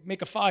sticks to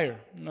make a fire.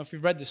 I don't know if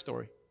you've read this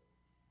story.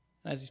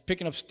 And as he's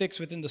picking up sticks,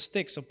 within the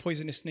sticks, a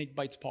poisonous snake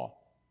bites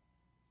Paul.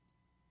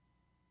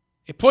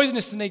 A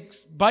poisonous snake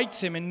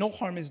bites him and no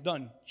harm is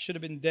done. He should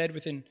have been dead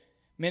within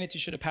minutes. He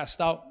should have passed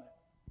out.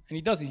 And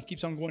he doesn't. He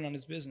keeps on going on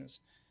his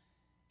business.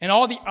 And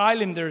all the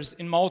islanders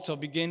in Malta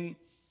begin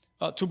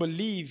to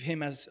believe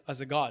him as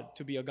a god,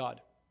 to be a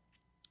god.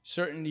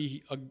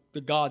 Certainly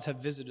the gods have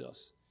visited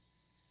us.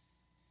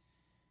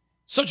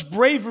 Such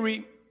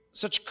bravery,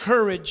 such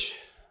courage,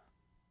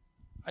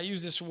 I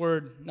use this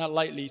word not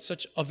lightly,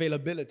 such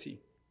availability,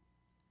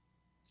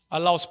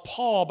 allows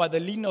Paul, by the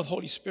leading of the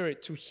Holy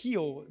Spirit, to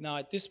heal, now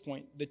at this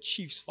point, the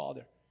chief's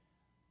father.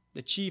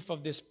 The chief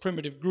of this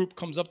primitive group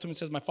comes up to him and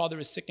says, my father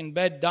is sick in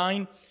bed,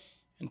 dying.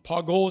 And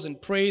Paul goes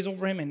and prays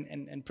over him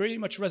and pretty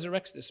much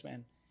resurrects this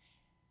man.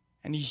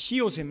 And he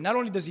heals him. Not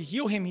only does he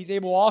heal him, he's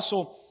able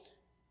also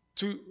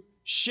to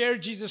share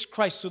Jesus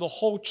Christ to the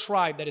whole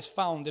tribe that is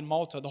found in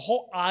Malta. The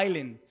whole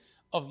island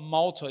of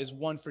Malta is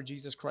one for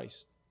Jesus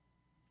Christ.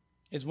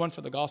 Is one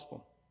for the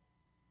gospel.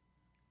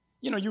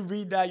 You know, you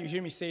read that, you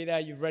hear me say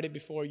that, you've read it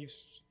before, you've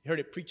heard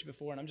it preached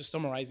before, and I'm just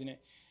summarizing it.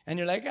 And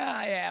you're like,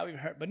 yeah, we've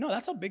heard. But no,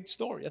 that's a big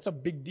story. That's a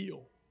big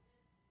deal.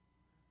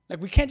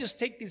 Like, we can't just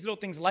take these little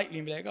things lightly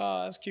and be like,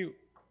 oh, that's cute.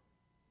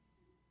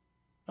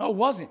 No, it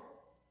wasn't.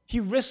 He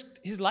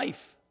risked his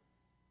life.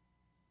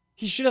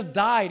 He should have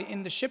died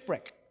in the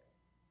shipwreck.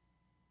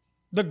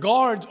 The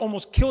guards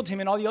almost killed him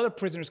and all the other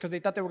prisoners because they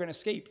thought they were going to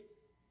escape.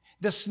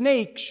 The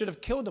snake should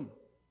have killed him.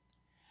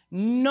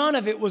 None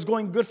of it was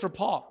going good for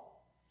Paul.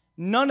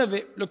 None of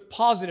it looked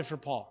positive for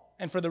Paul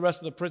and for the rest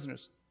of the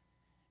prisoners.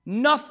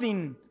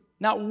 Nothing,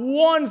 not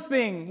one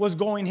thing was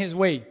going his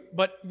way,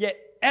 but yet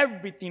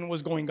everything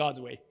was going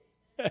God's way.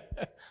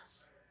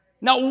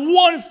 Not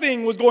one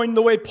thing was going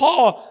the way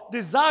Paul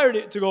desired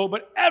it to go,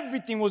 but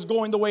everything was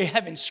going the way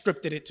heaven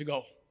scripted it to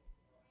go.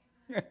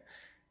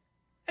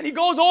 And he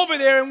goes over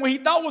there, and what he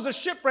thought was a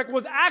shipwreck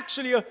was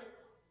actually a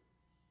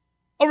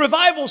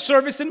revival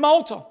service in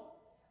Malta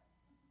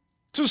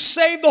to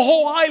save the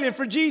whole island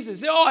for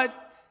Jesus. Oh, I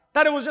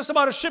thought it was just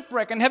about a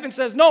shipwreck. And heaven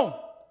says, no,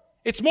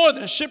 it's more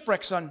than a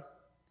shipwreck, son.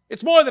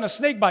 It's more than a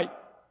snake bite.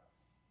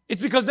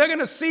 It's because they're going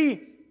to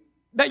see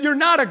that you're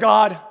not a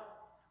God,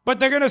 but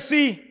they're going to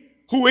see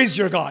who is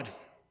your God.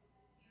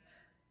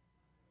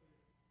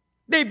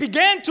 They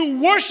began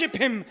to worship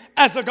him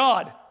as a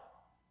God.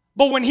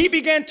 But when he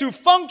began to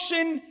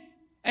function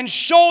and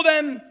show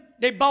them,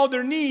 they bowed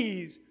their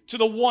knees to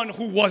the one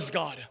who was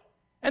God.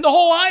 And the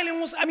whole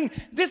island was,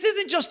 this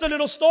isn't just a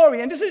little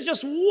story. And this is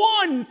just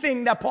one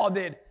thing that Paul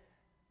did.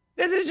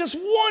 This is just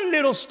one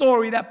little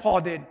story that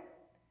Paul did.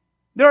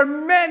 There are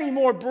many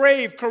more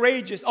brave,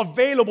 courageous,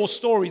 available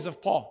stories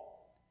of Paul.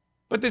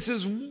 But this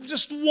is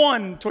just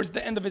one towards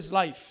the end of his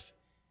life.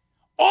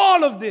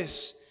 All of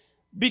this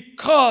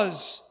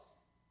because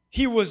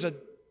he was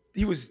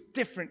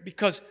different,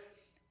 because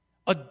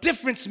a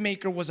difference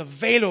maker was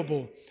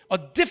available. A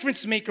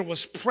difference maker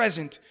was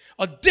present.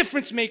 A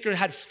difference maker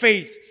had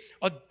faith.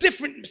 A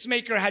difference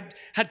maker had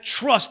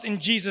trust in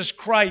Jesus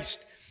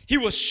Christ. He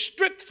was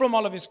stripped from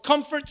all of his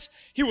comforts.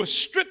 He was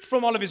stripped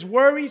from all of his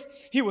worries.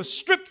 He was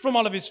stripped from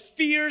all of his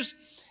fears.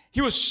 He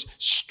was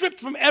stripped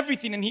from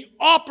everything, and he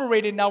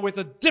operated now with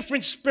a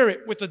different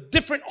spirit, with a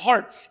different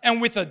heart,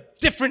 and with a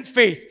different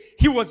faith.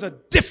 He was a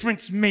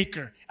difference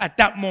maker at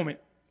that moment.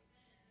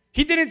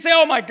 He didn't say,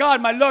 oh my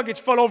God, my luggage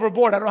fell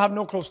overboard. I don't have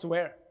no clothes to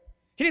wear.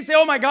 He didn't say,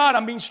 oh my God,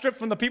 I'm being stripped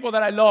from the people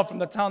that I love, from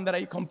the town that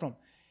I come from.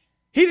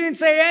 He didn't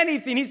say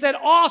anything. He said,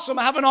 awesome,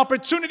 I have an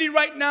opportunity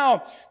right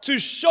now to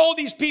show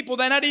these people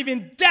that not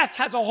even death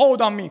has a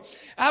hold on me.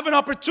 I have an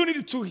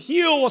opportunity to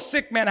heal a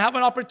sick man. I have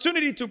an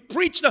opportunity to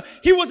preach.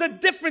 He was a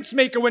difference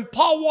maker. When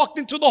Paul walked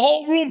into the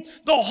whole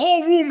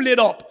room lit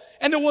up.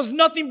 And there was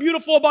nothing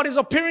beautiful about his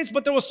appearance,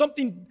 but there was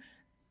something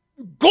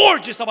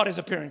gorgeous about his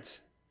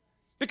appearance.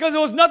 Because it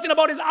was nothing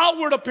about his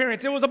outward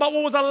appearance. It was about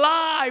what was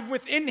alive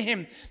within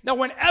him. That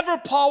whenever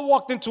Paul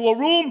walked into a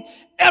room,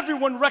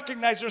 everyone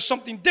recognized there's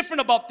something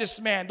different about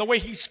this man. The way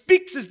he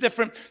speaks is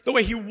different. The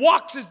way he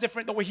walks is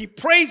different. The way he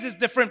prays is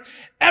different.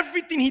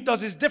 Everything he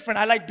does is different.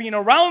 I like being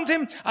around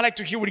him. I like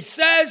to hear what he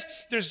says.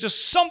 There's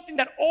just something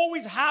that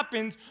always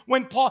happens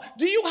when Paul...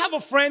 Do you have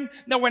a friend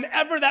that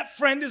whenever that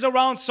friend is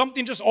around,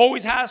 something just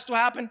always has to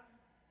happen?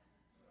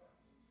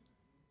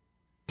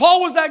 Paul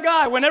was that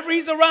guy. Whenever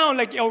he's around,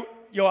 like, yo,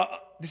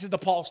 this is the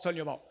Paul I was telling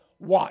you about.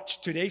 Watch,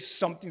 today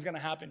something's going to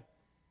happen.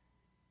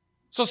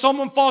 So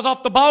someone falls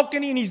off the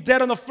balcony and he's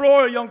dead on the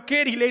floor. A young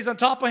kid, he lays on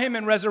top of him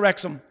and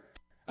resurrects him.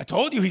 I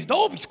told you, he's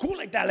dope. He's cool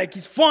like that. Like,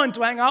 he's fun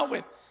to hang out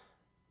with.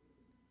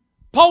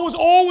 Paul was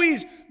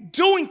always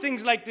doing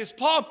things like this.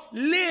 Paul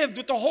lived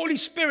with the Holy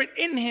Spirit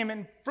in him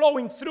and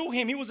flowing through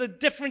him. He was a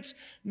difference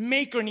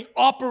maker and he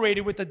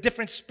operated with a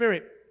different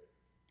spirit.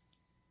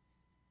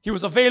 He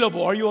was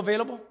available. Are you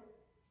available?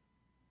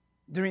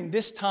 During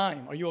this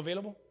time, are you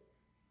available?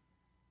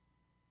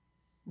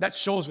 That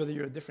shows whether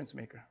you're a difference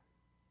maker.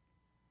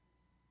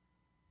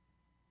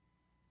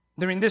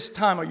 During this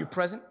time, are you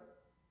present?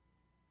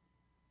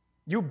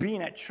 You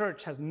being at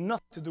church has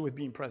nothing to do with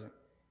being present.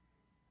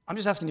 I'm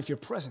just asking if you're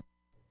present.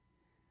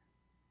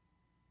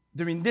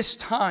 During this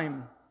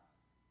time,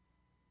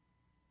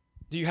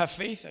 do you have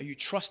faith? Are you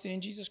trusting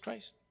in Jesus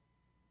Christ?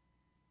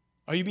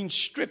 Are you being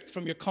stripped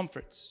from your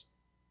comforts,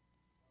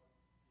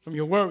 from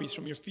your worries,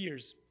 from your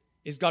fears?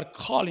 Is God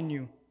calling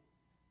you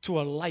to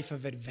a life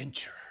of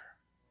adventure?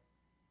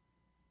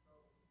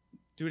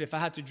 Dude, if I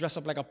had to dress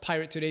up like a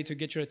pirate today to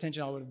get your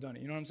attention, I would have done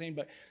it. You know what I'm saying?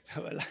 But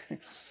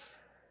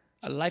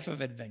a life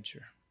of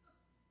adventure.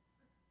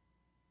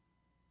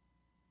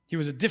 He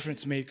was a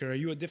difference maker. Are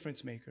you a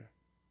difference maker?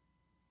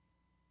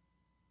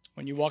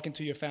 When you walk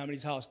into your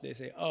family's house, they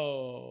say,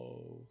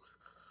 oh,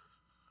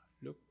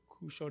 look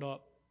who showed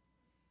up.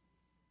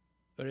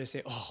 Or they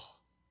say, oh,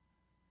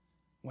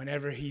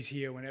 whenever he's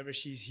here, whenever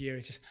she's here,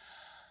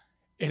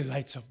 it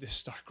lights up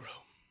this dark room.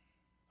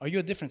 Are you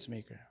a difference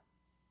maker?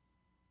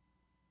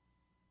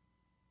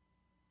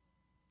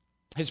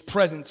 His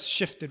presence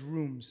shifted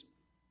rooms.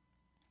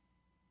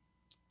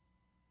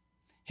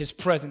 His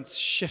presence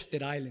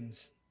shifted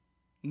islands,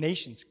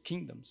 nations,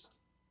 kingdoms.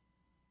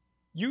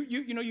 You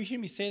hear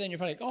me say that and you're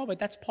probably like, oh, but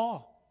that's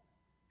Paul.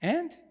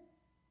 And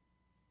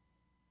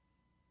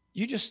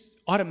you just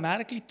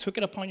automatically took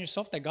it upon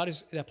yourself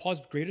that Paul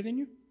is greater than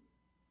you?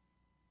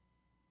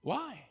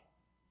 Why?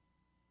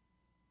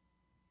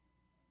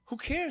 Who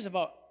cares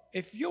about,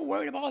 if you're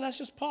worried about, oh, that's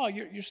just Paul,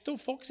 you're still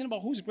focusing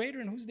about who's greater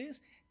and who's this?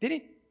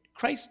 Didn't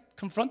Christ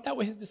confront that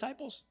with his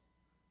disciples?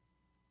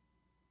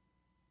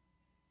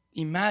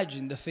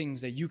 Imagine the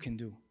things that you can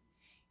do.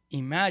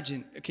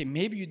 Imagine, okay,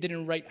 maybe you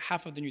didn't write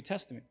half of the New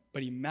Testament,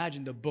 but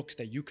imagine the books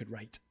that you could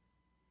write.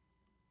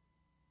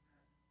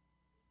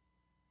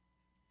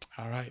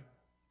 All right,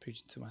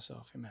 preaching to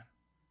myself, amen.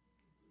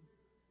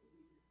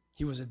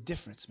 He was a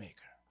difference maker.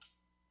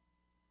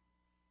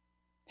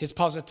 His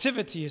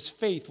positivity, his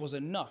faith was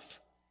enough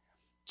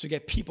to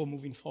get people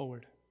moving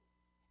forward.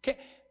 Okay,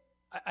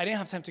 I didn't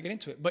have time to get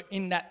into it, but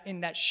in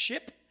that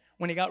ship,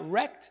 when it got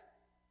wrecked,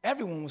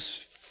 everyone was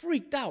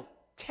freaked out,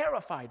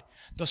 terrified.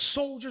 The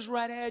soldiers were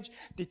at edge.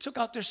 They took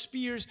out their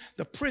spears.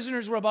 The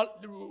prisoners were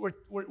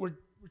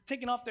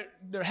taking off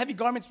their heavy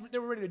garments. They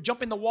were ready to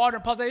jump in the water.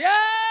 And Paul said,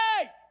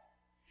 hey,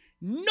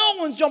 no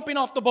one's jumping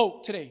off the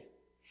boat today.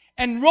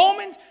 And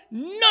Romans,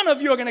 none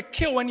of you are going to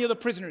kill any of the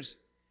prisoners.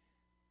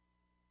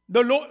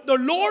 The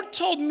Lord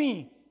told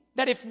me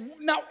that if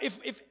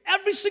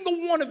every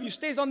single one of you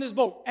stays on this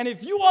boat, and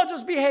if you all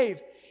just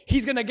behave,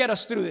 he's going to get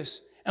us through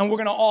this, and we're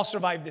going to all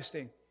survive this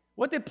thing.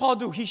 What did Paul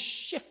do? He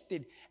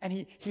shifted, and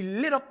he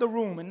lit up the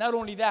room. And not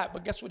only that,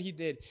 but guess what he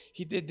did?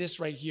 He did this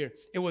right here.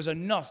 It was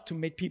enough to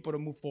make people to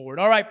move forward.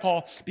 All right,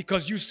 Paul,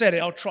 because you said it,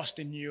 I'll trust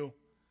in you.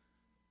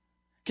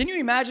 Can you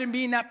imagine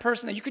being that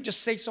person that you could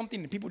just say something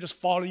and people just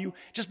follow you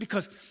just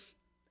because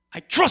I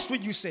trust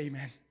what you say,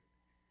 man?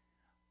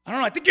 I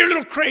don't know, I think you're a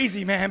little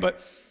crazy, man,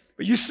 but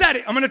you said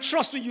it. I'm going to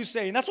trust what you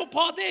say. And that's what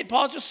Paul did.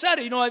 Paul just said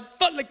it. I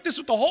felt like this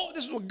is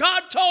what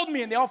God told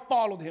me, and they all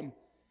followed him.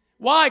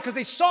 Why? Because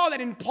they saw that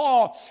in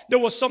Paul, there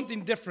was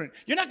something different.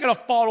 You're not going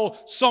to follow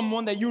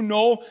someone that you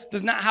know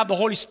does not have the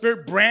Holy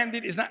Spirit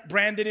branded, is not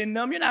branded in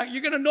them.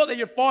 You're going to know that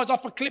your falls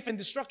off a cliff in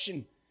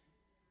destruction.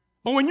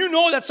 But when you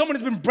know that someone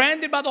has been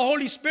branded by the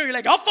Holy Spirit, you're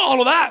like, I'll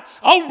follow that.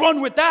 I'll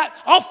run with that.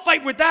 I'll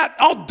fight with that.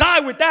 I'll die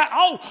with that.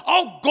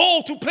 I'll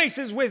go to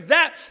places with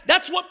that.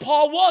 That's what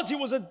Paul was. He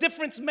was a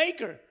difference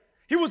maker.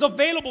 He was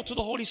available to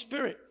the Holy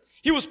Spirit.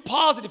 He was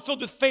positive, filled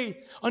with faith,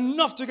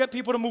 enough to get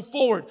people to move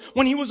forward.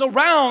 When he was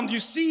around, you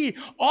see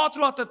all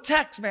throughout the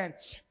text, man,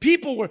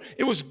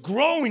 it was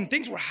growing.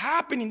 Things were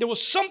happening. There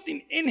was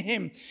something in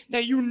him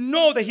that you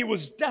know that he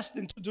was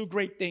destined to do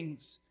great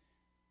things.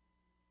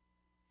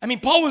 I mean,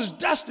 Paul was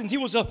destined. He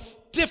was a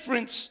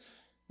difference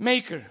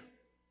maker.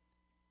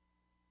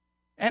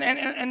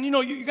 And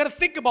you got to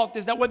think about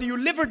this, that whether you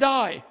live or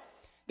die,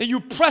 that you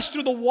press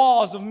through the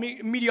walls of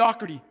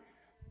mediocrity.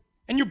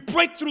 And you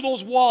break through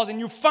those walls and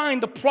you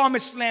find the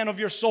promised land of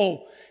your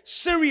soul.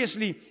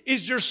 Seriously,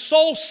 is your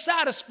soul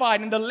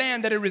satisfied in the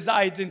land that it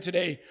resides in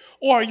today?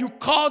 Or are you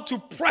called to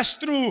press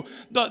through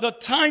the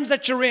times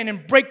that you're in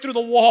and break through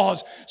the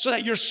walls so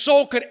that your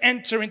soul could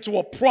enter into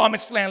a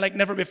promised land like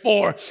never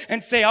before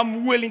and say,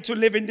 I'm willing to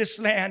live in this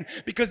land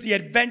because the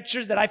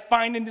adventures that I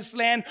find in this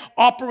land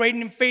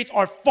operating in faith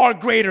are far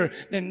greater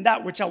than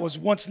that which I was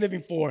once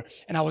living for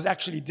and I was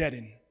actually dead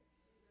in.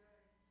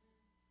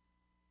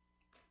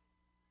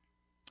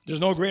 There's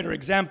no greater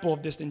example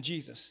of this than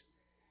Jesus.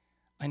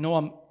 I know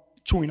I'm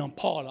chewing on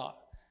Paul a lot,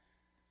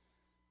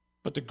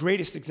 but the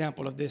greatest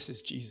example of this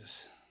is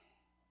Jesus.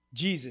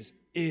 Jesus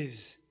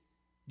is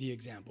the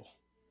example.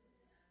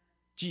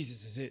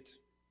 Jesus is it.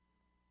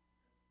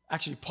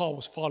 Actually, Paul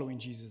was following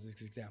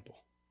Jesus' example.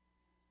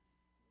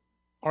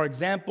 Our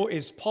example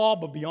is Paul,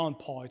 but beyond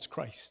Paul, it's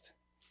Christ.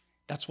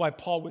 That's why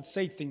Paul would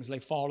say things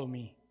like, follow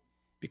me,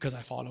 because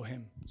I follow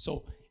him.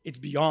 So it's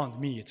beyond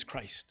me, it's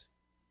Christ.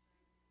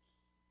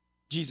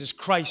 Jesus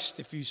Christ,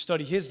 if you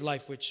study his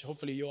life, which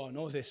hopefully you all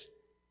know this,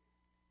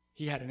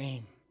 he had an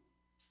aim.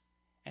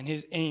 And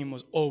his aim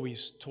was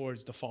always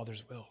towards the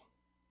Father's will.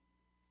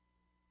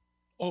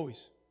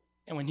 Always.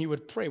 And when he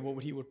would pray, what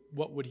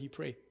would he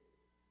pray?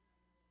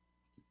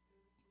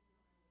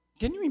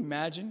 Can you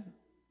imagine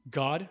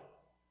God,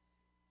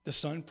 the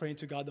Son, praying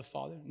to God the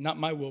Father? Not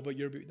my will, but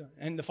your will be done.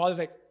 And the Father's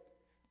like,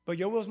 but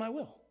your will is my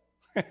will.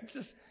 It's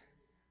just,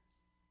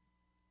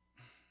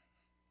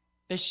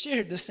 they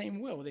shared the same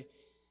will.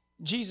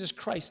 Jesus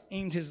Christ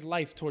aimed his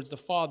life towards the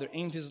Father,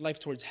 aimed his life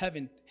towards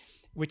heaven,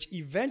 which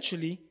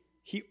eventually,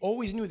 he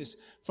always knew this.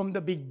 From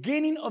the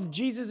beginning of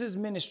Jesus'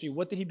 ministry,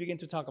 what did he begin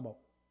to talk about?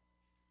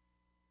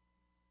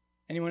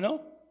 Anyone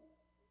know?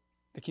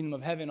 The kingdom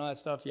of heaven, all that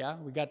stuff. Yeah,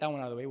 we got that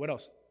one out of the way. What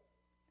else?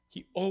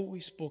 He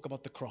always spoke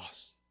about the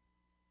cross.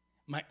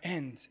 My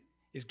end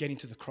is getting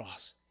to the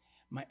cross.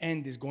 My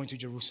end is going to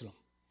Jerusalem.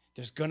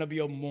 There's going to be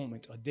a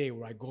moment, a day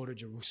where I go to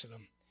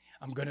Jerusalem.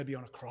 I'm going to be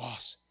on a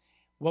cross.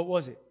 What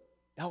was it?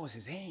 That was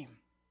his aim.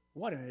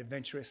 What an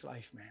adventurous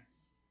life, man.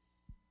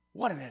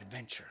 What an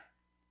adventure.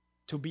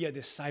 to be a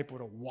disciple,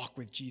 to walk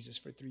with Jesus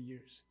for 3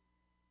 years.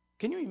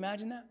 Can you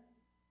imagine that?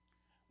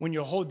 When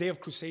your whole day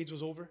of crusades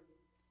was over,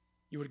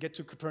 you would get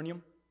to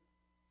Capernaum.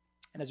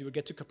 And as you would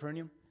get to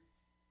Capernaum,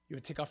 you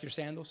would take off your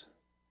sandals,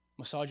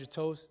 massage your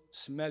toes,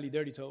 smelly,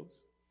 dirty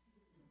toes.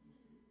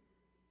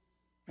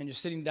 And you're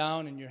sitting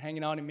down and you're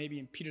hanging out maybe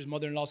in Peter's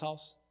mother-in-law's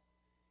house.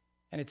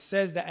 And it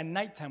says that at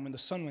nighttime when the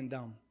sun went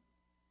down,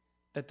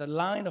 that the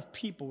line of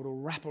people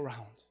would wrap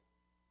around.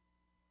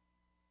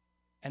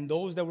 And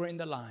those that were in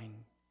the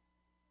line,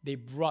 they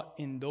brought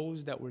in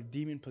those that were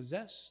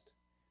demon-possessed,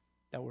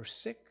 that were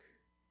sick,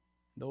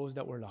 those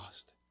that were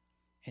lost.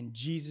 And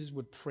Jesus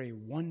would pray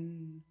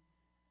one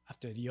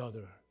after the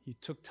other. He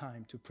took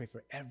time to pray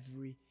for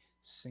every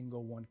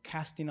single one,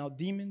 casting out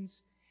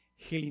demons,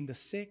 healing the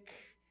sick,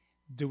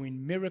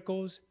 doing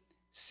miracles,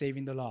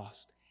 saving the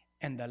lost.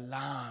 And the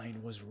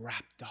line was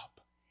wrapped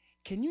up.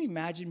 Can you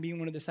imagine being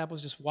one of the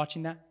disciples just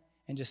watching that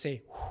and just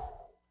say,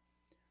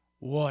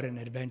 what an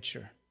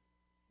adventure.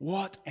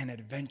 What an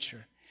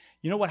adventure.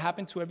 You know what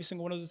happened to every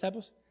single one of those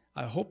disciples?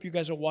 I hope you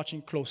guys are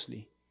watching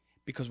closely,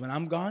 because when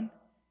I'm gone,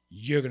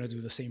 you're going to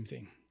do the same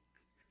thing.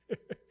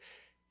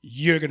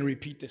 You're going to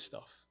repeat this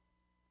stuff.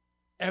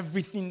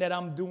 Everything that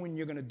I'm doing,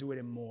 you're going to do it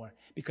and more,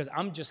 because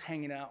I'm just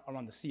hanging out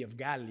around the Sea of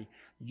Galilee.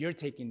 You're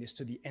taking this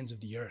to the ends of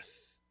the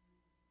earth.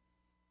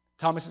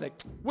 Thomas is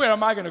like, where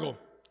am I going to go?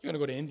 You're going to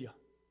go to India.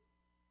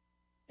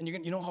 And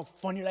you know how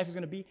fun your life is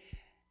going to be?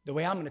 The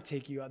way I'm going to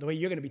take you out, the way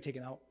you're going to be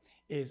taken out,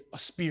 is a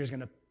spear is going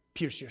to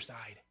pierce your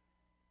side.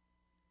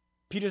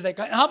 Peter's like,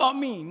 how about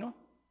me? No,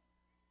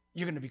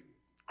 you're going to be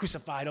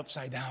crucified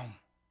upside down.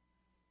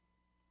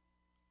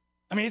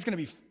 I mean,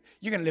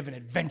 you're going to live an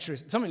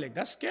adventurous. Somebody like,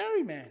 that's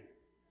scary, man.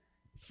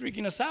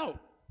 Freaking us out.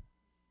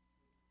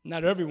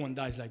 Not everyone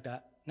dies like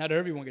that. Not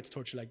everyone gets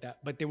tortured like that.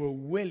 But they were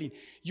willing.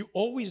 You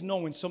always know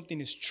when something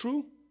is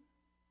true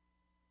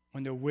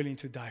when they're willing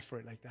to die for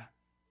it like that.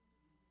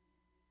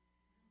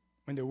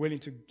 When they're willing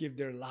to give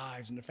their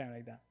lives and their family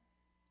like that.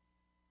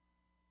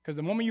 Because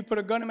the moment you put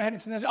a gun in my head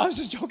and say, I was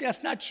just joking,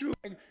 that's not true.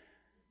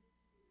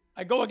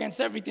 I go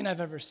against everything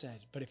I've ever said.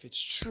 But if it's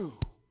true,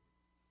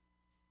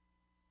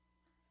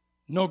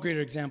 no greater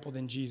example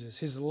than Jesus.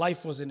 His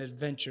life was an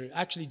adventure.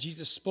 Actually,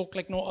 Jesus spoke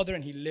like no other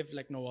and he lived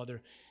like no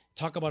other.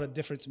 Talk about a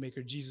difference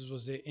maker. Jesus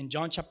was it. In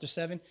John chapter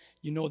 7,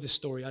 you know this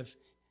story. I've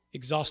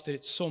exhausted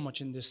it so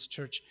much in this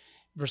church.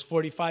 Verse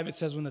 45, it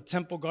says, when the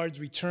temple guards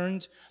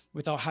returned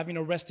without having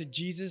arrested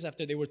Jesus,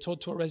 after they were told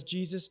to arrest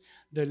Jesus,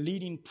 the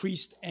leading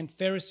priests and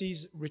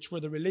Pharisees, which were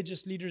the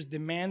religious leaders,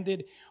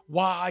 demanded,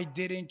 why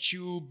didn't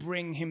you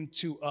bring him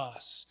to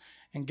us?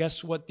 And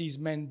guess what these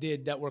men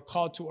did that were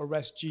called to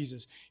arrest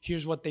Jesus?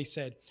 Here's what they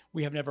said.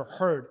 We have never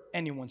heard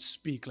anyone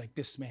speak like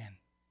this man.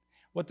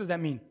 What does that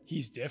mean?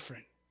 He's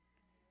different.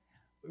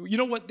 You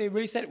know what they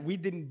really said? We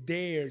didn't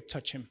dare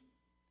touch him.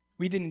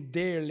 We didn't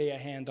dare lay a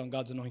hand on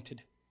God's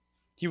anointed.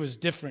 He was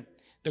different.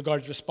 The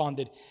guards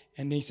responded.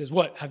 And he says,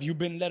 what? Have you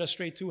been led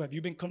astray too? Have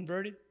you been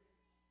converted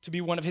to be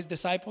one of his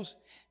disciples?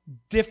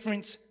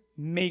 Difference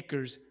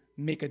makers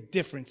make a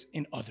difference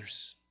in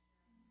others.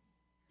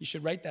 You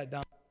should write that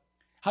down.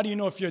 How do you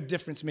know if you're a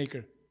difference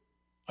maker?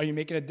 Are you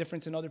making a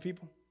difference in other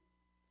people?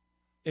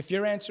 If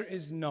your answer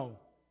is no,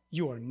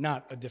 you are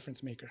not a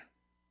difference maker.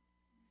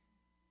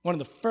 One of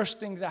the first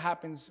things that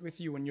happens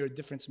with you when you're a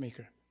difference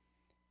maker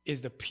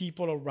is the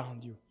people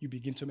around you. You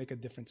begin to make a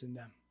difference in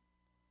them.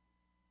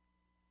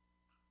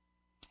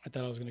 I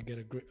thought I was going to get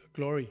a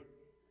glory.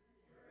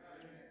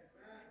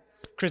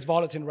 Chris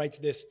Volatin writes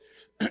this,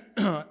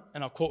 and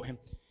I'll quote him.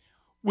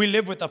 We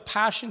live with a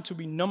passion to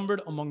be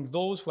numbered among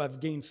those who have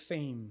gained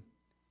fame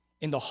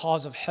in the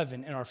halls of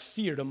heaven and are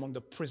feared among the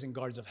prison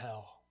guards of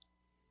hell.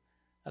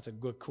 That's a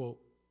good quote.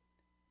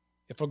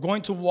 If we're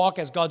going to walk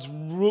as God's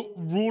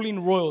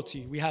ruling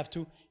royalty, we have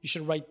to, you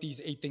should write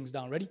these 8 things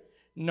down. Ready?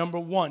 Number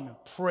 1,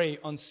 pray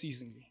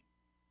unceasingly.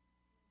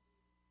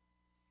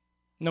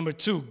 Number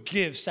 2,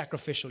 give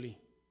sacrificially.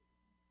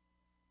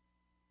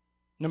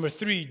 Number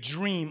 3,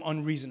 dream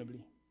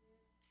unreasonably.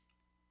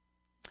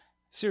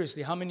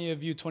 Seriously, how many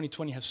of you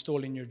 2020 have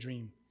stolen your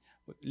dream?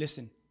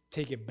 Listen,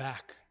 take it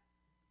back.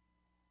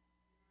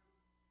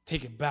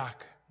 Take it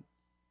back.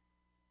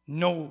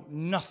 No,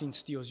 nothing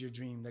steals your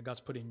dream that God's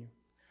put in you.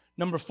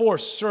 Number 4,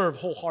 serve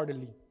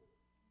wholeheartedly.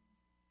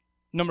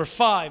 Number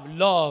 5,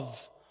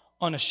 love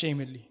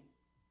unashamedly.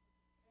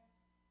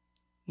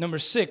 Number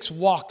 6,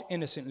 walk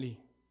innocently.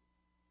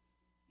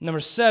 Number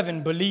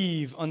 7,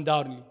 believe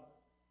undoubtedly.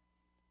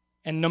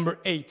 And number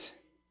 8,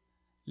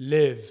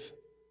 live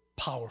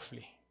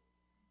powerfully.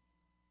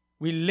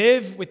 We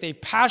live with a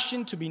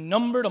passion to be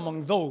numbered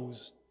among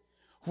those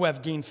who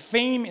have gained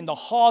fame in the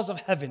halls of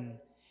heaven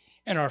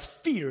and are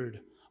feared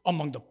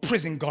among the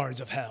prison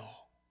guards of hell.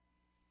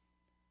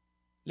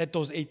 Let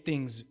those 8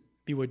 things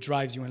be what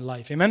drives you in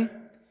life. Amen?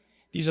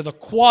 These are the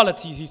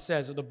qualities, he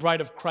says, of the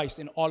bride of Christ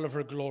in all of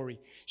her glory.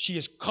 She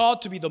is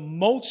called to be the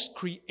most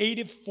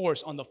creative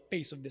force on the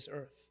face of this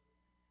earth.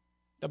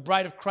 The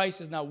bride of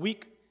Christ is not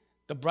weak.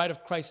 The bride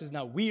of Christ is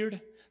not weird.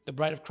 The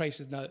bride of Christ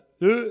is not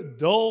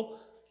dull.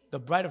 the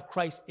bride of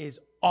Christ is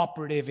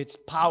operative. It's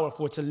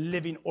powerful. It's a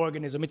living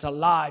organism. It's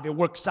alive. It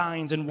works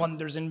signs and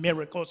wonders and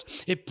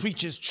miracles. It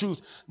preaches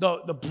truth.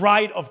 The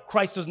bride of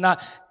Christ does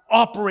not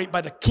operate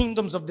by the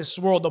kingdoms of this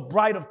world. The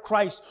bride of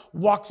Christ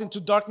walks into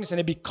darkness and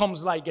it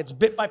becomes light, gets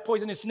bit by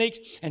poisonous snakes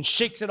and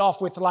shakes it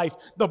off with life.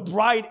 The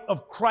bride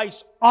of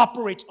Christ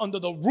operates under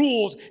the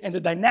rules and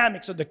the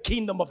dynamics of the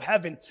kingdom of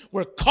heaven.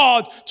 We're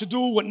called to do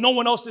what no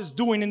one else is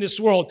doing in this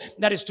world.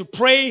 That is to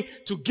pray,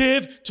 to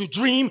give, to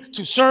dream,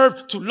 to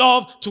serve, to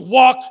love, to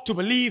walk, to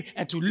believe,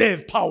 and to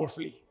live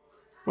powerfully.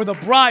 We're the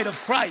bride of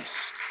Christ.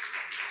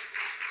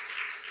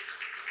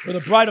 We're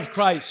the bride of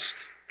Christ.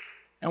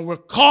 And we're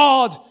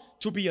called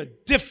to be a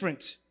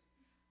different.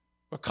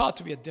 We're called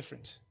to be a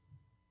difference.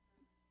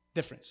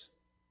 Difference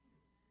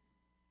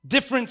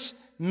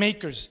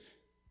makers.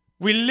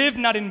 We live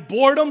not in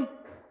boredom,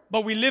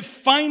 but we live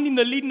finding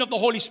the leading of the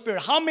Holy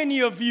Spirit. How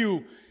many of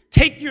you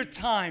take your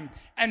time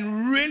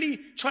and really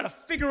try to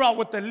figure out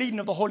what the leading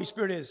of the Holy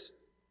Spirit is?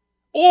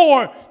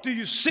 Or do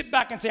you sit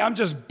back and say, I'm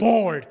just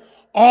bored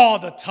all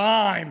the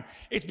time?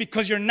 It's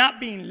because you're not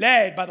being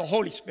led by the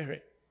Holy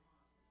Spirit.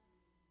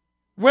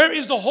 Where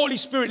is the Holy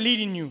Spirit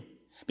leading you?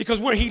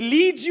 Because where He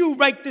leads you,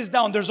 write this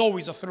down, there's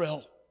always a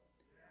thrill.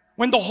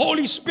 When the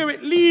Holy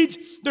Spirit leads,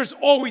 there's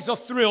always a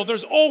thrill.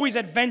 There's always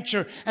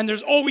adventure. And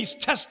there's always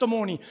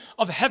testimony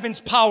of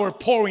heaven's power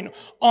pouring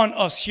on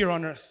us here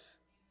on earth.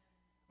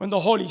 When the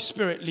Holy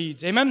Spirit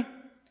leads. Amen?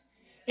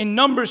 In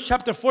Numbers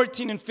chapter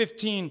 14 and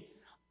 15,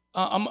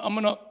 I'm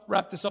going to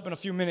wrap this up in a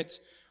few minutes.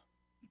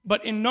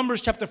 But in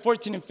Numbers chapter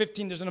 14 and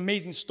 15, there's an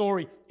amazing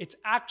story. It's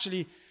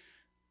actually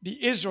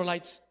the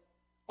Israelites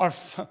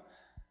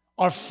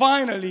are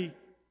finally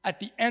at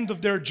the end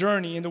of their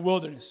journey in the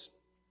wilderness,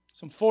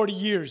 some 40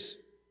 years.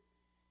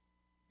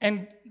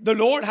 And the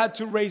Lord had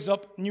to raise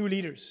up new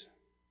leaders.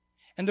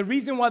 And the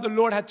reason why the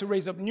Lord had to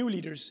raise up new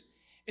leaders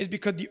is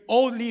because the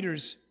old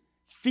leaders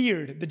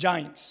feared the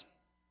giants.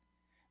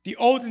 The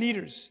old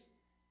leaders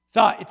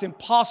thought it's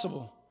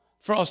impossible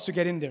for us to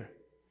get in there.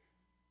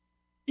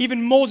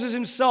 Even Moses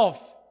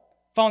himself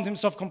found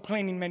himself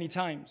complaining many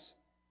times.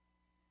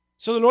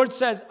 So the Lord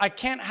says, I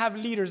can't have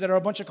leaders that are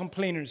a bunch of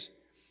complainers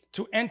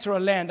to enter a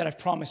land that I've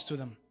promised to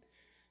them.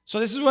 So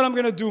this is what I'm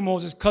going to do,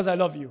 Moses, because I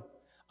love you.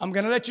 I'm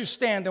going to let you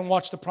stand and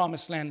watch the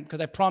promised land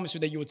because I promised you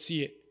that you would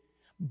see it.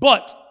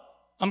 But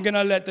I'm going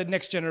to let the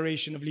next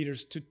generation of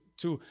leaders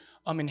to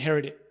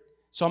inherit it.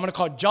 So I'm going to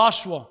call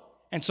Joshua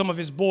and some of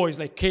his boys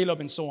like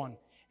Caleb and so on.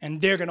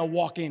 And they're going to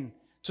walk in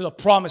to the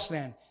promised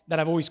land that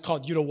I've always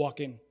called you to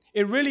walk in.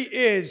 It really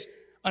is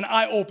an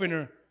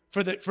eye-opener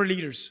for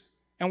leaders.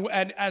 And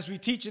as we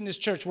teach in this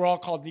church, we're all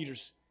called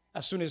leaders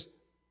as soon as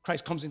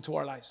Christ comes into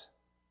our lives.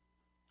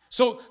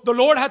 So the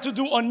Lord had to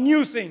do a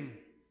new thing.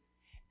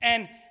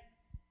 And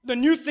the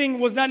new thing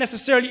was not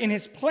necessarily in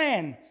His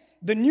plan.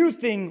 The new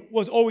thing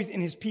was always in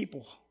His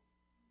people.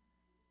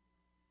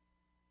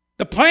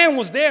 The plan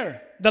was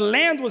there. The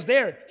land was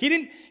there. He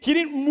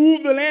didn't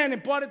move the land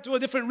and brought it to a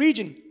different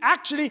region.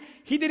 Actually,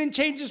 He didn't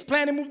change His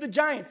plan and move the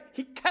giants.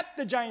 He kept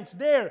the giants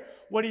there.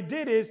 What He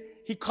did is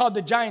He called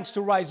the giants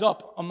to rise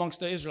up amongst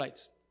the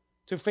Israelites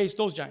to face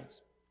those giants.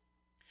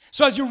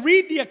 So as you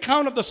read the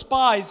account of the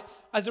spies,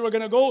 as they were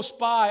going to go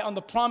spy on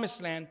the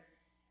promised land,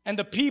 and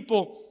the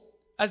people,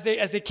 as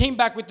they came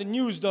back with the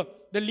news, the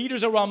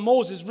leaders around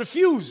Moses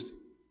refused.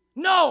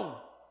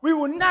 No, we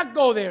will not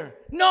go there.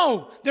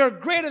 No, they're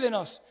greater than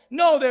us.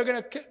 No, they're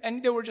going to,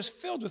 and they were just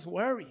filled with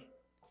worry.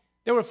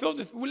 They were filled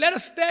with, let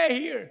us stay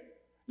here.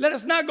 Let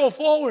us not go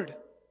forward.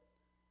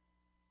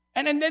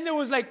 And then there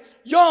was like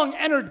young,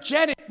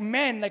 energetic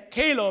men like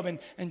Caleb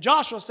and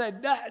Joshua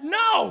said,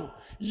 no,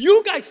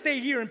 you guys stay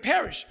here and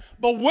perish,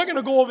 but we're going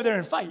to go over there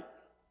and fight.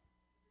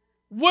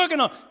 We're going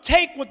to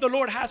take what the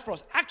Lord has for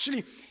us.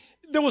 Actually,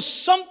 there was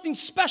something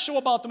special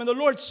about them, and the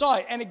Lord saw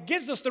it, and it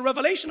gives us the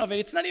revelation of it.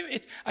 It's not even,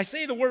 I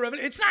say the word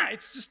revelation, it's not.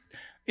 It's just,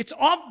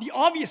 the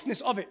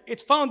obviousness of it.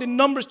 It's found in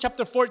Numbers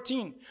chapter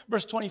 14,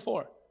 verse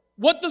 24.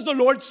 What does the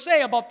Lord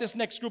say about this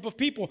next group of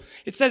people?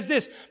 It says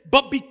this,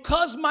 but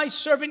because my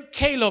servant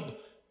Caleb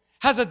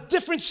has a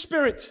different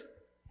spirit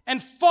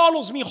and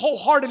follows me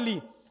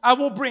wholeheartedly, I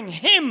will bring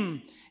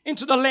him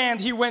into the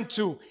land he went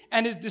to,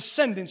 and his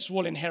descendants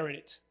will inherit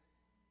it.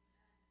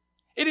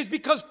 It is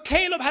because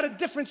Caleb had a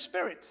different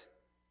spirit.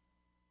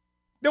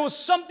 There was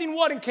something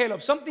what in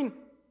Caleb? Something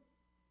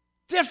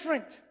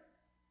different.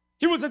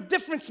 He was a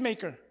difference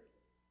maker.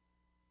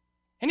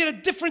 And he had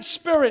a different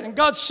spirit, and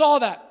God saw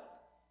that.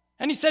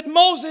 And He said,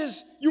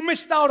 Moses, you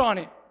missed out on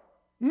it.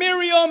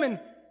 Miriam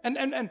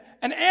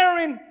and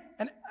Aaron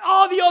and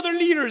all the other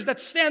leaders that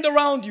stand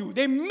around you,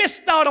 they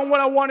missed out on what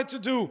I wanted to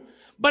do.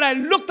 But I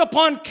looked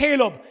upon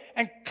Caleb,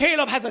 and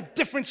Caleb has a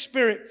different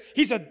spirit.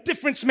 He's a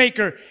difference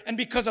maker. And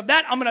because of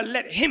that, I'm going to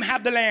let him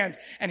have the land,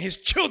 and his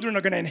children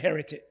are going to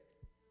inherit it.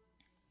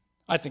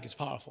 I think it's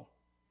powerful.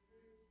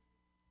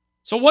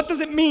 So what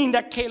does it mean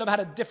that Caleb had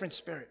a different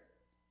spirit?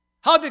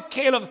 How did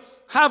Caleb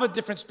have a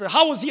different spirit?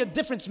 How was he a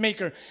difference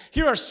maker?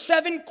 Here are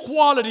 7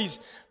 qualities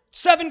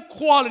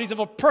of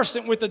a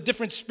person with a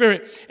different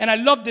spirit. And I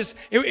love this.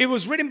 It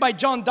was written by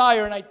John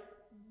Dyer, and I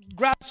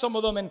grabbed some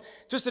of them and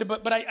twisted it,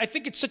 but I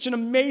think it's such an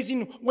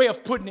amazing way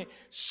of putting it.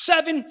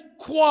 7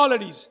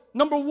 qualities.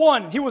 Number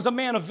 1, he was a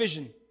man of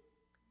vision.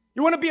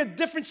 You want to be a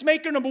difference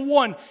maker? Number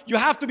 1, you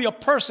have to be a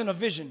person of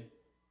vision.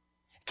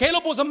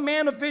 Caleb was a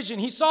man of vision.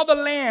 He saw the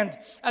land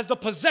as the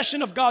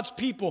possession of God's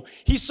people.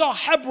 He saw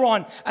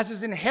Hebron as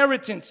his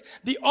inheritance.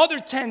 The other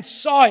 10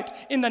 saw it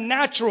in the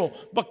natural,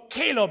 but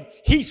Caleb,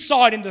 he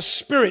saw it in the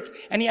spirit,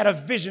 and he had a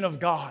vision of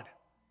God.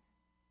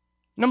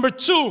 Number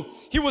 2,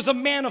 he was a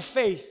man of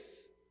faith.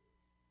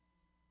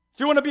 If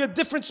you want to be a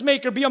difference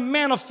maker, be a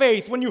man of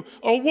faith, or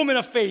a woman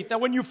of faith, that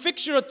when you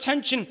fix your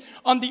attention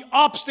on the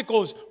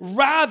obstacles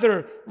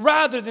rather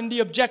than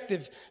the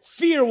objective,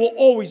 fear will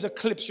always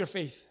eclipse your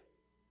faith.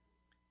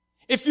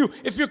 If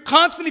you're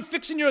constantly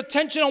fixing your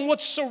attention on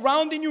what's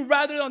surrounding you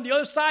rather than on the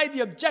other side, the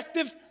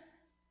objective,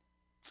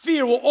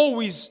 fear will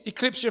always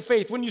eclipse your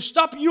faith. When you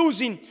stop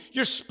using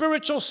your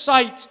spiritual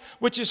sight,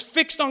 which is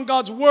fixed on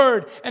God's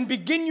word, and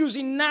begin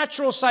using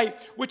natural sight,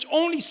 which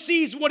only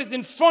sees what is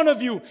in front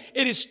of you,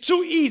 it is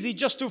too easy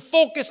just to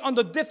focus on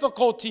the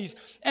difficulties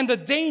and the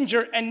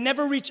danger and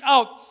never reach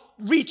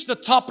the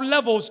top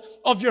levels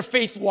of your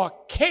faith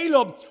walk.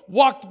 Caleb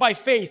walked by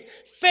faith.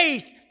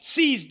 Faith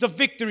sees the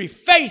victory.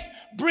 Faith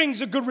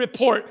brings a good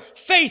report.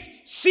 Faith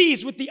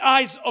sees with the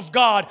eyes of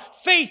God.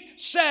 Faith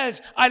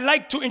says, I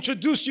like to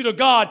introduce you to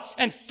God.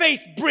 And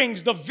faith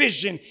brings the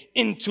vision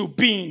into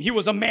being. He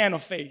was a man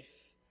of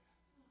faith.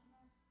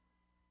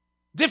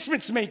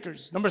 Difference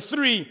makers. Number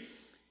 3,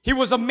 he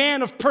was a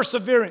man of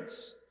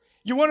perseverance.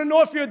 You want to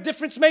know if you're a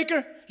difference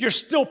maker? You're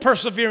still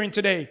persevering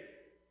today.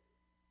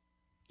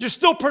 You're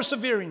still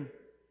persevering.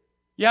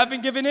 You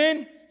haven't given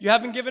in. You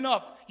haven't given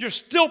up. You're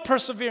still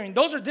persevering.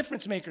 Those are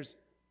difference makers.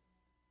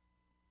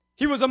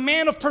 He was a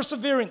man of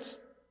perseverance.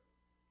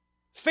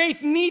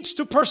 Faith needs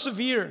to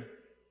persevere.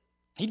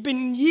 He'd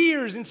been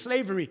years in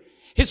slavery.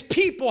 His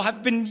people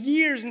have been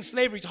years in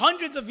slavery,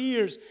 hundreds of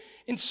years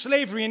in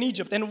slavery in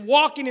Egypt, and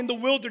walking in the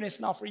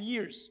wilderness now for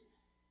years.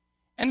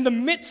 And in the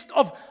midst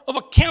of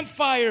a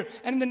campfire,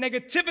 and the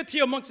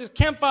negativity amongst his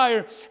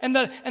campfire, and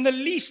the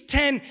least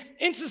 10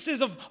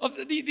 instances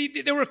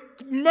they were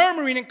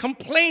murmuring and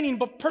complaining,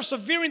 but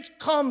perseverance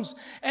comes,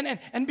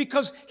 and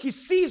because he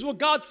sees what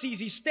God sees,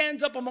 he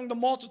stands up among the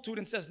multitude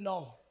and says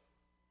no.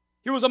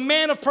 He was a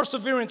man of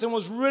perseverance and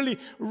was really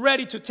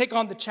ready to take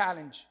on the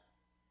challenge.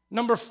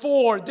 Number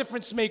 4,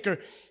 difference maker,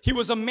 he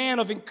was a man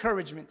of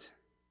encouragement.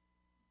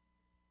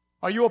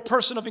 Are you a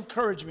person of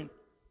encouragement?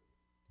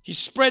 He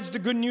spreads the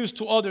good news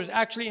to others.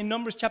 Actually, in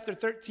Numbers chapter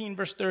 13,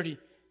 verse 30,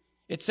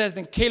 it says,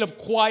 then Caleb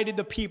quieted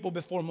the people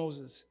before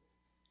Moses.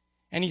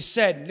 And he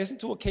said, listen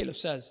to what Caleb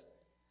says,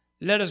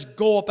 let us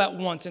go up at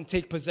once and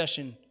take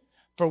possession,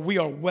 for we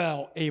are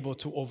well able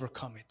to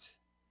overcome it.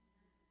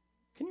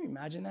 Can you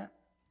imagine that?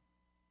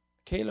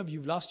 Caleb,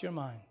 you've lost your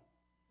mind.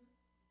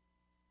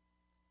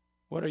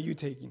 What are you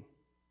taking?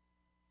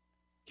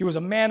 He was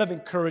a man of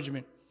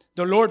encouragement.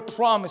 The Lord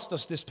promised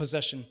us this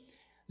possession.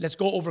 Let's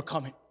go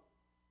overcome it.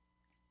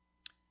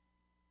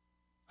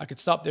 I could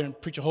stop there and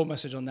preach a whole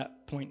message on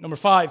that point. Number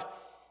 5,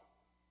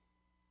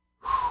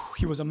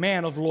 he was a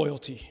man of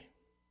loyalty.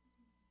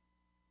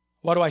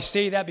 Why do I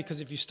say that?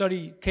 Because if you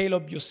study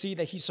Caleb, you'll see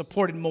that he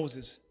supported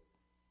Moses.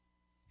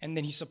 And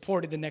then he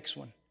supported the next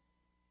one.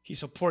 He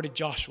supported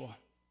Joshua.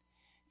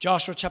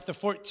 Joshua chapter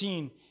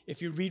 14,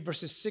 if you read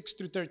verses 6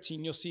 through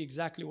 13, you'll see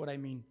exactly what I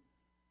mean.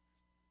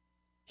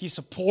 He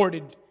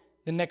supported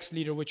the next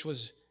leader, which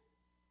was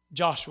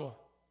Joshua.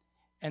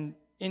 And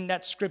in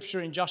that scripture,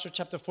 in Joshua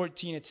chapter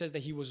 14, it says that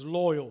he was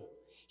loyal.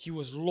 He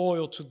was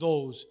loyal to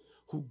those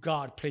who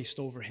God placed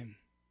over him.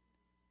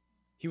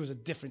 He was a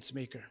difference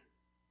maker.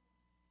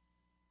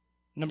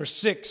 Number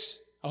 6,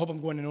 I hope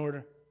I'm going in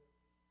order.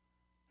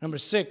 Number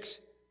 6,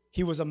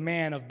 he was a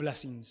man of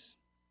blessings.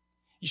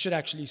 You should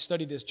actually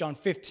study this. John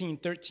 15,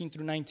 13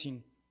 through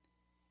 19.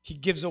 He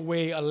gives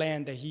away a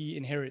land that he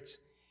inherits.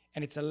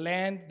 And it's a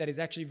land that is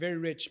actually very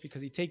rich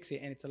because he takes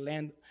it, and it's a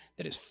land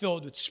that is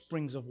filled with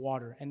springs of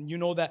water. And you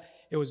know that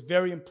it was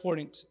very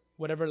important,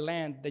 whatever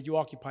land that you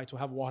occupy, to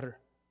have water.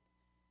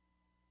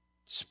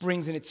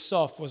 Springs in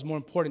itself was more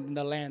important than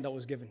the land that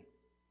was given.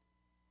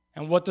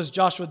 And what does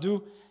Joshua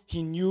do?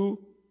 He knew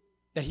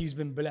that he's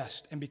been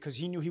blessed. And because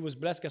he knew he was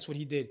blessed, guess what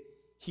he did?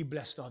 He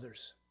blessed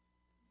others.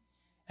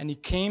 And he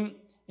came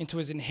into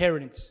his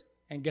inheritance.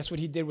 And guess what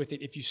he did with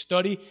it? If you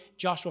study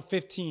Joshua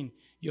 15,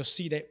 you'll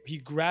see that he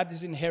grabbed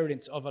his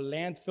inheritance of a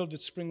land filled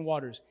with spring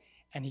waters,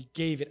 and he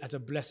gave it as a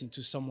blessing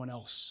to someone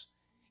else.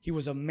 He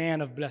was a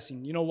man of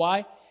blessing. You know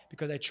why?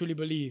 Because I truly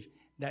believe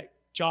that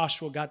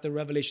Joshua got the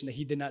revelation that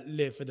he did not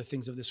live for the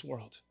things of this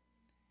world.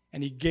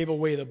 And he gave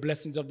away the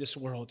blessings of this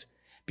world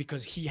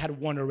because he had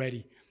won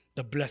already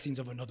the blessings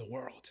of another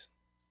world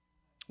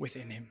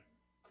within him.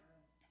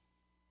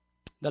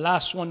 The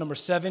last one, number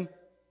 7,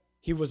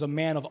 he was a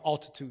man of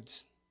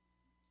altitudes.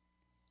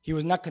 He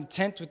was not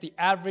content with the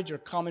average or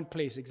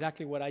commonplace,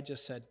 exactly what I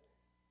just said.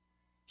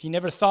 He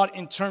never thought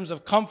in terms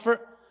of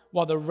comfort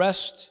while the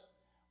rest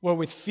were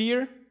with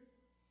fear.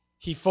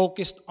 He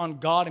focused on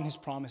God and his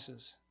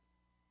promises.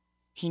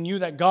 He knew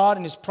that God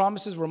and his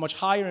promises were much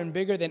higher and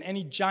bigger than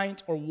any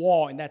giant or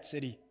wall in that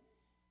city.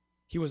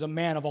 He was a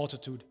man of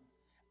altitude.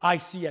 I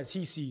see as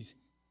he sees.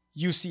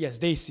 You see as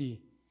they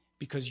see,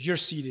 because you're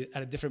seated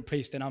at a different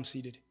place than I'm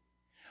seated.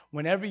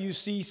 Whenever you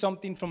see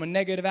something from a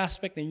negative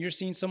aspect and you're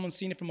seeing someone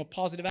seeing it from a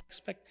positive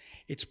aspect,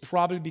 it's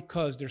probably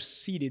because they're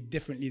seated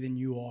differently than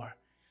you are.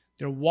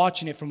 They're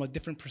watching it from a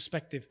different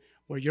perspective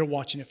where you're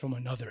watching it from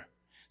another.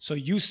 So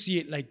you see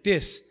it like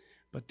this,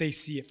 but they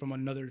see it from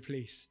another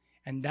place.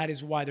 And that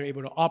is why they're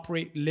able to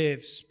operate,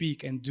 live,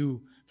 speak, and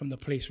do from the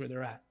place where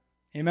they're at.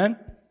 Amen?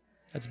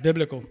 That's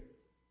biblical.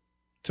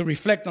 To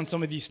reflect on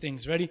some of these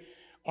things. Ready?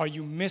 Are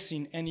you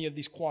missing any of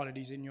these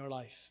qualities in your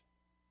life?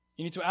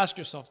 You need to ask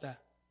yourself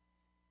that.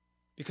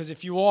 Because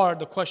if you are,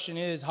 the question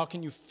is, how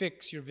can you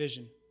fix your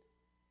vision?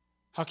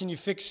 How can you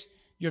fix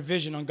your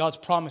vision on God's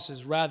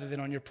promises rather than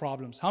on your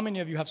problems? How many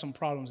of you have some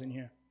problems in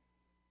here?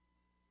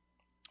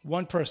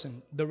 One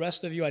person. The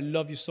rest of you, I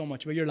love you so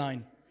much, but you're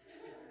lying.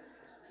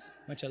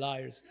 Bunch of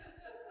liars.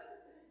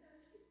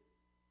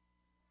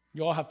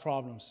 You all have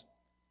problems.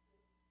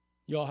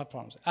 You all have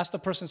problems. Ask the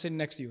person sitting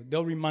next to you.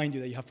 They'll remind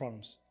you that you have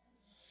problems.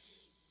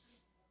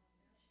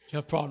 You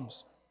have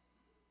problems.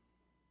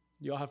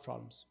 You all have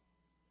problems.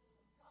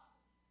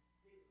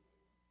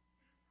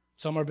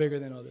 Some are bigger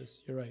than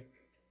others. You're right.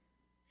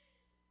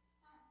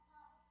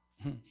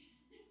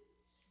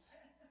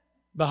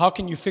 But how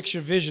can you fix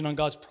your vision on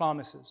God's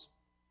promises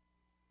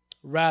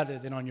rather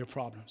than on your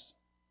problems?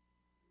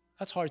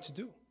 That's hard to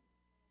do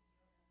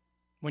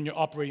when you're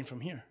operating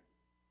from here.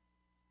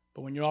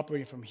 But when you're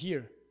operating from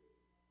here,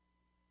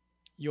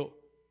 you'll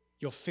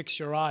fix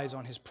your eyes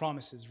on his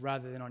promises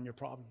rather than on your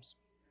problems.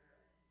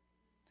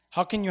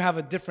 How can you have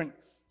a different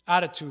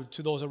attitude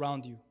to those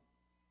around you?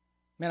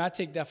 Man, I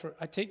take that,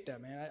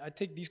 man. I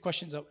take these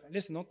questions up.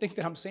 Listen, don't think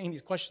that I'm saying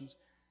these questions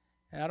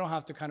and I don't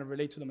have to kind of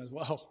relate to them as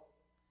well.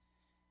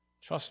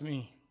 Trust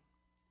me.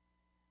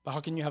 But how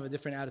can you have a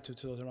different attitude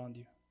to those around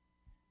you?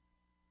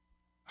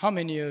 How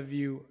many of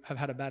you have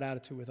had a bad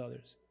attitude with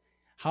others?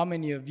 How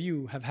many of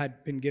you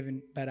have been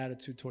given bad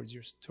attitude towards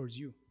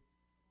you?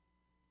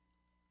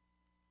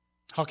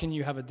 How can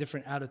you have a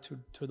different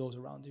attitude to those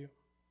around you?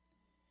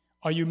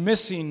 Are you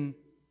missing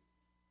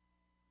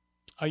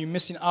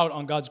out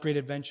on God's great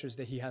adventures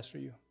that he has for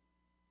you?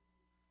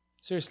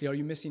 Seriously, are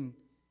you missing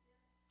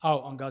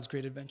out on God's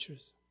great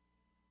adventures?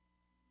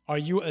 Are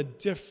you a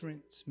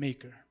difference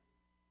maker?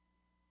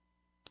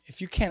 If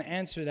you can't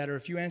answer that, or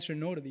if you answer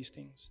no to these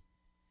things,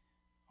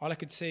 all I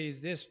could say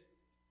is this: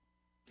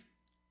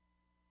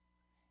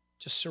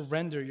 just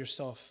surrender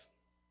yourself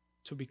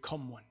to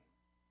become one.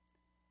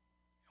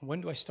 And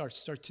when do I start?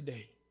 Start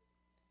today.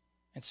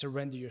 And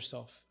surrender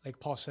yourself, like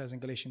Paul says in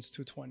Galatians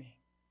 2:20.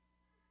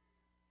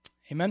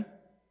 Amen?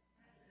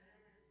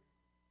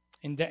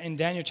 In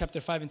Daniel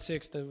chapter 5 and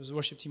 6, the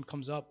worship team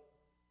comes up.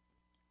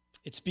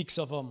 It speaks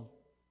of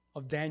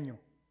Daniel,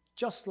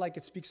 just like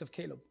it speaks of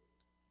Caleb.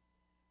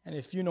 And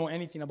if you know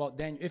anything about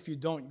Daniel, if you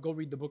don't, go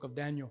read the book of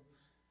Daniel.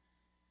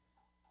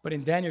 But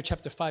in Daniel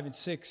chapter 5 and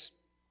 6,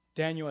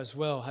 Daniel as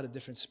well had a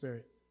different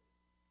spirit.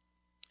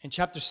 In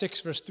chapter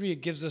 6, verse 3,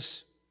 it gives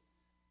us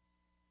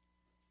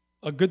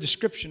a good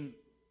description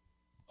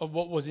of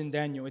what was in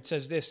Daniel. It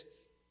says this: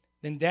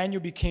 then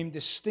Daniel became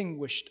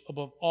distinguished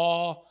above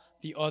all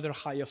the other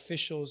high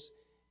officials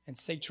and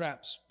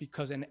satraps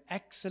because an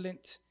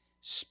excellent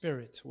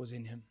spirit was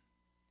in him.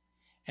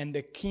 And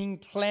the king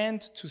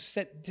planned to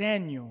set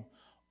Daniel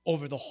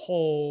over the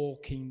whole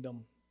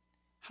kingdom.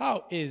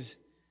 How is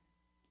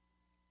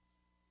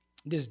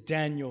this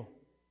Daniel,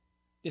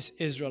 this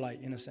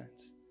Israelite in a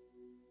sense,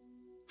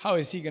 how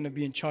is he going to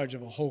be in charge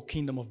of a whole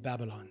kingdom of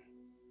Babylon?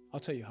 I'll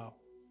tell you how.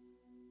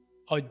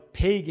 A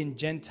pagan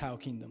Gentile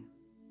kingdom.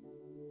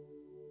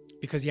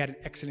 Because he had an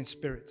excellent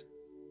spirit.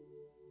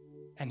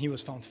 And he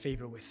was found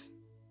favor with.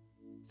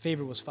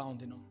 Favor was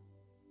found in him.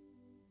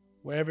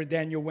 Wherever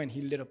Daniel went,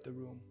 he lit up the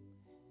room.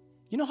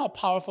 You know how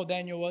powerful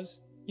Daniel was?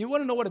 You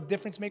want to know what a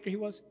difference maker he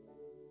was?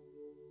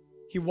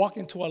 He walked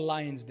into a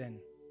lion's den.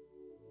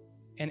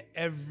 And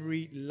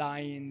every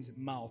lion's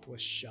mouth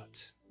was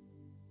shut.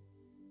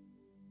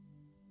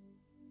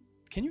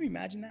 Can you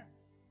imagine that?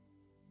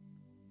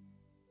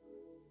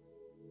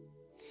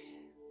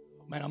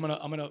 Man, I'm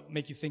gonna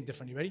make you think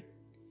differently. Ready?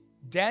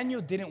 Daniel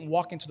didn't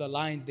walk into the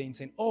lion's den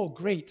saying, "Oh,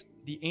 great,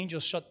 the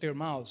angels shut their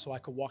mouths so I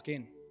could walk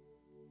in."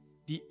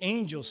 The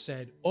angel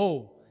said,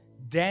 "Oh,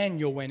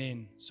 Daniel went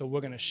in, so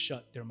we're gonna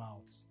shut their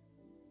mouths."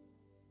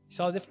 You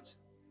saw the difference?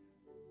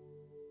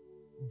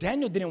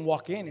 Daniel didn't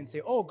walk in and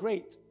say, "Oh,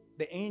 great,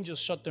 the angels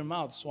shut their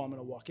mouths, so I'm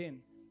gonna walk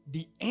in."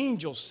 The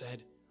angel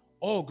said,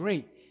 "Oh,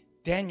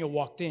 great, Daniel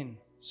walked in,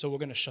 so we're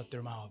gonna shut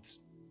their mouths."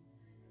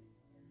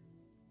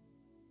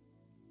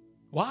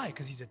 Why?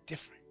 Because he's a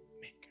different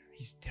maker.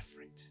 He's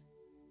different.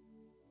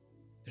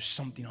 There's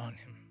something on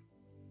him.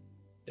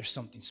 There's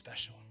something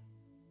special.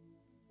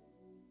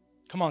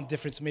 Come on,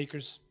 difference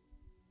makers.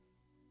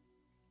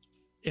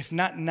 If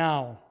not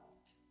now,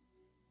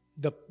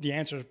 the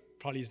answer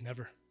probably is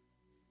never.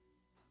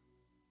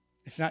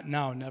 If not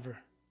now, never.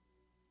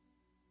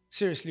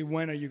 Seriously,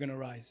 when are you going to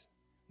rise?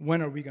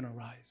 When are we going to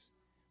rise?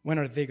 When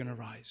are they going to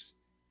rise?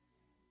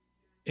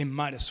 It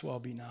might as well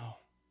be now.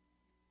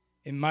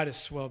 It might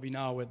as well be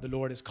now where the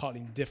Lord is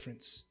calling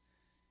difference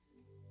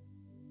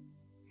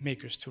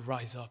makers to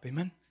rise up.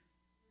 Amen?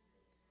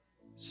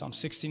 Psalm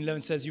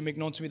 16:11 says, you make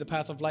known to me the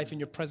path of life. In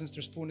your presence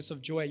there's fullness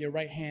of joy. At your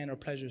right hand are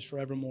pleasures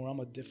forevermore. I'm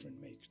a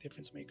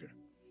difference maker.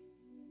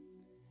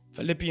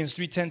 Philippians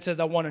 3:10 says,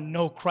 I want to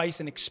know Christ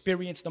and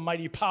experience the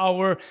mighty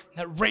power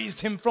that raised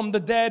him from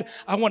the dead.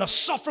 I want to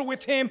suffer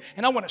with him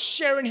and I want to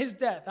share in his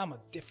death. I'm a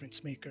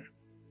difference maker.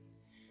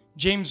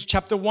 James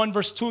chapter 1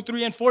 verse 2,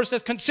 3, and 4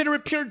 says, consider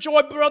it pure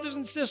joy, brothers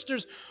and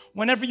sisters,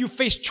 whenever you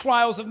face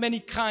trials of many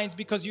kinds,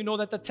 because you know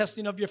that the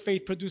testing of your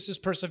faith produces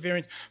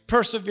perseverance.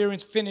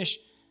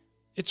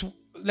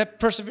 Let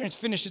perseverance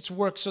finish its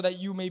work so that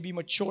you may be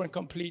mature and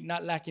complete,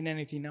 not lacking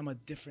anything. I'm a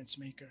difference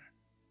maker.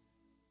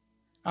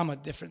 I'm a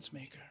difference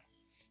maker.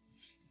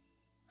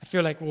 I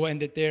feel like we'll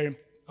end it there.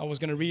 I was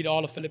going to read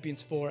all of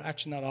Philippians 4.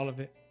 Actually, not all of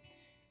it.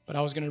 But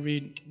I was going to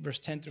read verse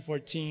 10 through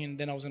 14.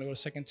 Then I was going to go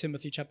to 2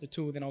 Timothy chapter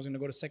 2. Then I was going to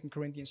go to 2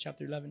 Corinthians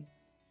chapter 11.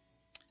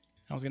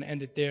 I was going to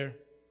end it there.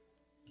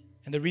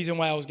 And the reason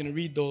why I was going to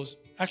read those,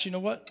 actually, you know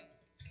what?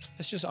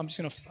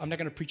 I'm not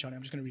going to preach on it.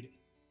 I'm just going to read it.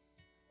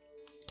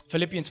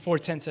 Philippians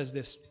 4:10 says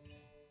this.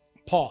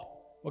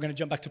 Paul, we're going to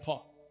jump back to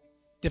Paul,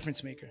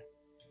 difference maker.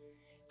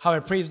 How I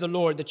praise the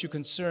Lord that you're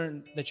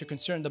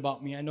concerned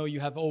about me. I know you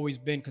have always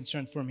been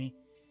concerned for me,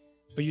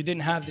 but you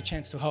didn't have the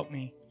chance to help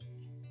me.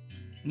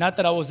 Not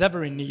that I was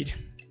ever in need,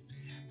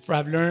 for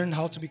I've learned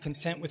how to be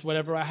content with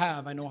whatever I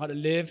have. I know how to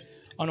live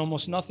on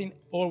almost nothing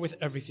or with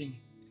everything.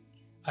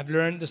 I've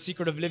learned the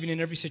secret of living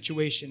in every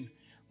situation,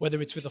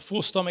 whether it's with a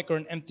full stomach or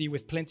an empty,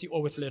 with plenty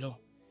or with little.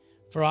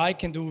 For I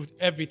can do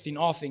everything,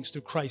 all things,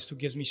 through Christ who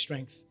gives me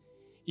strength.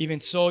 Even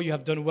so, you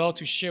have done well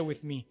to share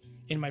with me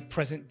in my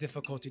present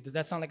difficulty. Does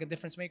that sound like a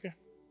difference maker?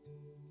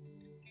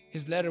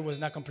 His letter was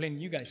not complaining,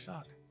 you guys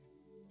suck.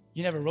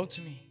 You never wrote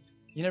to me.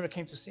 You never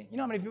came to see. You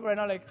know how many people right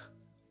now like,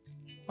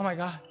 oh my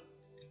God,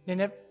 they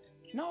never.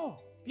 No,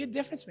 be a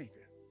difference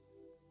maker.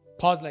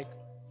 Paul's like,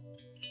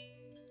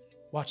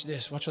 watch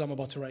this. Watch what I'm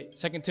about to write.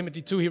 2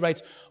 Timothy 2, he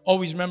writes,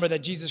 always remember that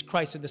Jesus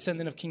Christ, the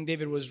descendant of King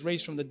David, was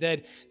raised from the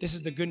dead. This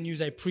is the good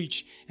news I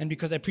preach. And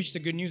because I preach the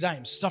good news, I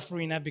am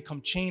suffering. I've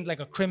become chained like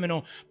a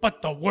criminal.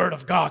 But the word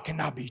of God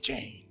cannot be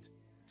chained.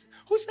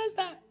 Who says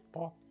that?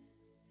 Paul.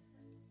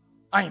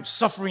 I am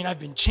suffering. I've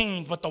been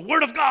chained. But the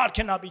word of God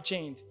cannot be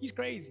chained. He's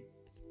crazy.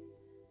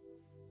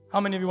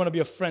 How many of you want to be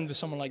a friend with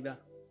someone like that?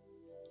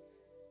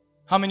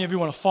 How many of you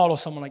want to follow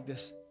someone like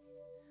this?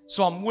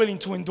 So I'm willing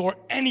to endure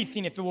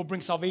anything if it will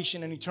bring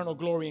salvation and eternal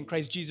glory in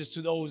Christ Jesus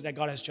to those that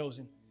God has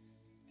chosen.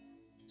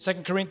 2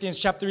 Corinthians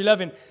chapter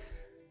 11,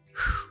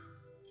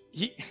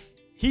 he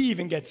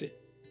even gets it.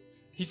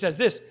 He says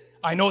this,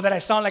 I know that I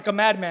sound like a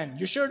madman.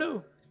 You sure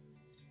do.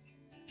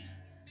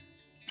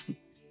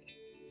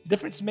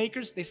 Difference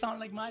makers, they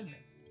sound like madmen.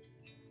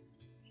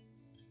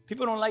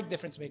 People don't like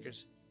difference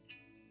makers.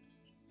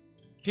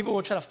 People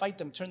will try to fight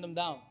them, turn them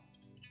down.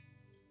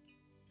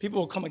 People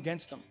will come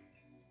against them.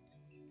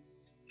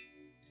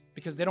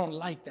 Because they don't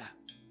like that.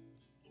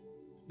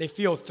 They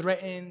feel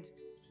threatened.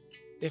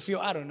 They feel,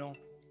 I don't know.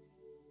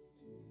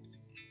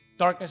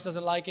 Darkness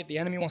doesn't like it. The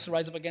enemy wants to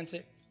rise up against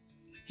it.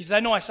 He says, I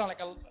know I sound like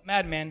a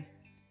madman,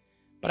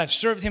 but I've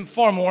served him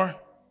far more.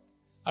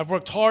 I've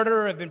worked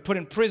harder. I've been put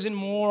in prison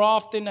more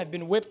often. I've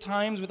been whipped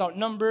times without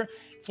number,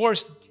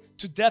 forced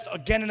to death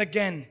again and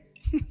again.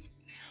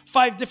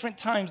 5 different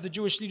times the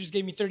Jewish leaders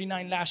gave me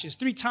 39 lashes.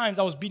 3 times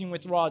I was beaten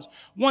with rods.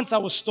 Once I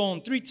was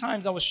stoned. 3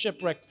 times I was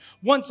shipwrecked.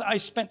 Once I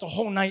spent a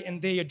whole night and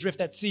day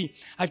adrift at sea.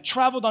 I've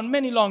traveled on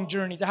many long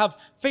journeys. I have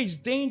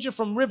faced danger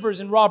from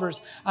rivers and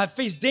robbers. I've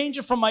faced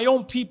danger from my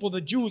own people,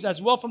 the Jews,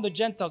 as well from the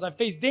Gentiles. I've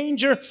faced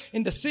danger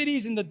in the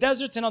cities, in the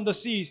deserts, and on the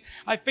seas.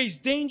 I've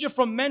faced danger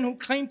from men who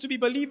claim to be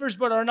believers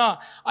but are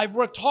not. I've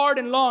worked hard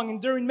and long,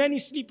 enduring many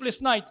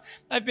sleepless nights.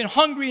 I've been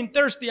hungry and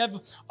thirsty. I've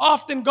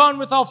often gone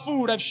without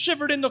food. I've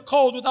shivered in the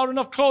cold without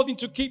enough clothing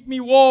to keep me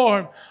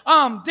warm.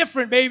 I'm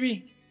different,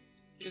 baby.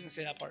 He doesn't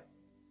say that part.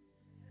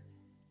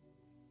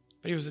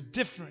 But he was a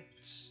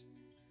difference.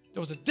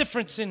 There was a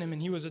difference in him,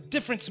 and he was a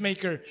difference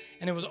maker,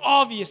 and it was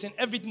obvious in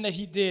everything that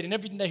he did, and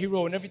everything that he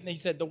wrote, and everything that he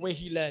said, the way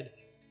he led.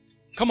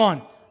 Come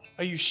on.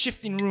 Are you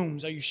shifting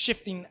rooms? Are you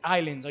shifting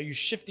islands? Are you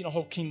shifting a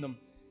whole kingdom?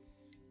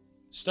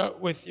 Start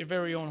with your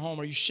very own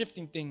home. Are you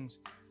shifting things?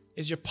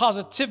 Is your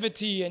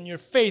positivity and your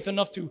faith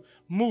enough to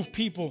move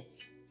people,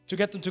 to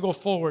get them to go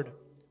forward?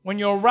 When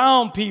you're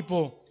around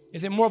people,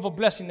 is it more of a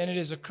blessing than it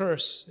is a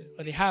curse?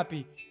 Are they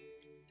happy?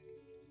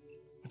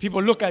 When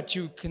people look at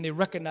you, can they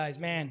recognize,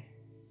 man,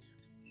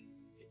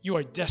 you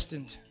are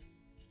destined.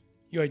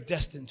 You are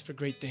destined for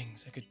great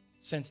things. I could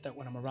sense that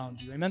when I'm around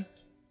you. Amen?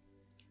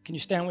 Can you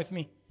stand with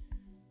me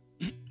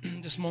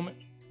this moment?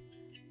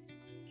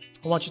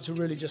 I want you to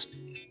really just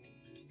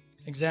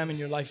examine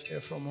your life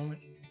there for a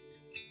moment.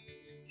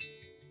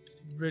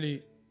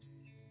 Really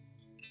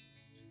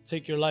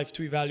take your life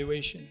to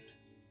evaluation.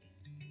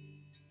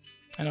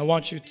 And I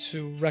want you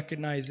to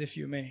recognize, if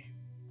you may,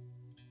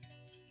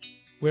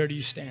 where do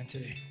you stand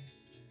today?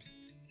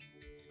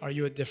 Are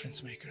you a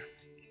difference maker?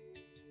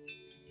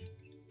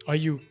 Are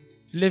you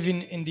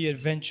living in the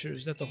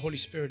adventures that the Holy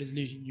Spirit is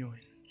leading you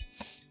in?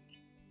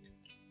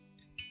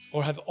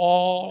 Or have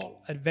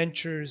all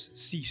adventures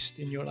ceased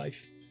in your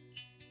life?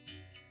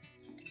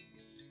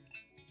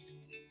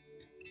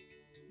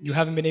 You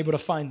haven't been able to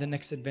find the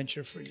next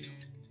adventure for you.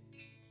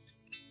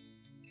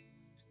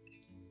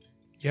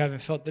 You haven't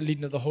felt the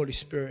leading of the Holy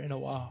Spirit in a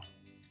while.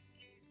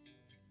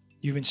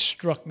 You've been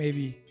struck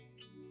maybe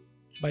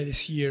by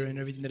this year and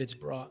everything that it's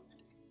brought.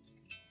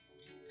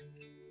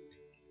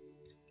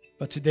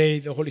 But today,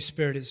 the Holy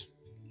Spirit is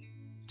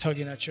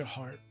tugging at your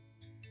heart,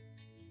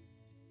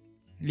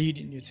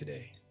 leading you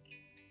today,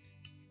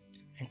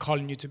 and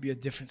calling you to be a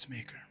difference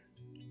maker,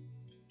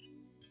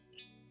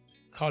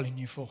 calling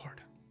you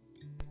forward,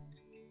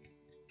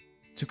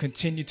 to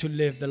continue to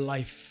live the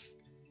life,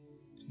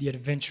 the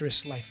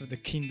adventurous life of the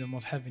kingdom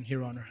of heaven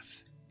here on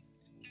earth.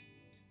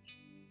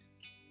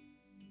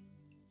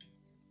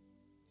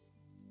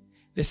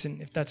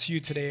 Listen, if that's you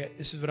today,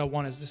 this is what I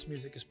want as this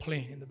music is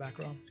playing in the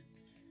background.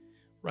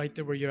 Right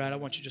there where you're at, I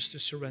want you just to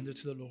surrender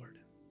to the Lord.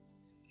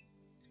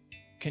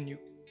 Can you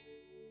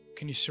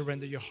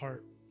surrender your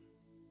heart?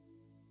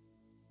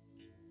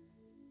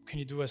 Can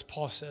you do as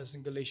Paul says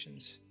in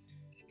Galatians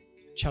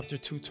chapter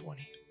 2:20,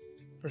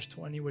 verse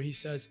 20, where he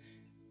says,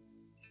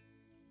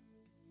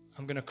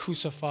 I'm going to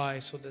crucify,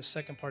 so the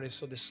second part is,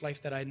 so this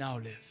life that I now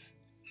live.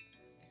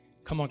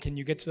 Come on, can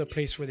you get to the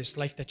place where this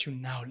life that you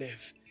now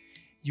live,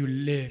 you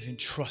live in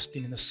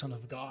trusting in the Son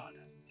of God.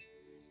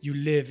 You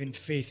live in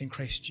faith in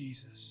Christ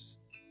Jesus.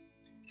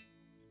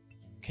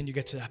 Can you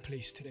get to that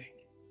place today?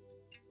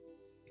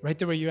 Right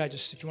there where you're at,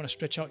 just if you want to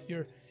stretch out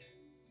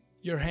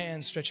your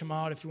hands, stretch them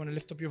out. If you want to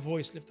lift up your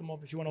voice, lift them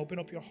up. If you want to open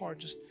up your heart,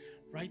 just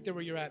right there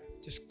where you're at,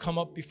 just come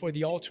up before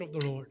the altar of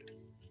the Lord.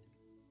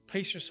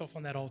 Place yourself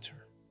on that altar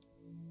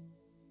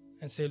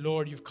and say,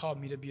 Lord, you've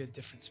called me to be a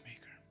difference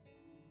maker.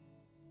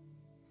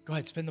 Go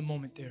ahead, spend a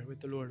moment there with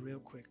the Lord real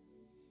quick.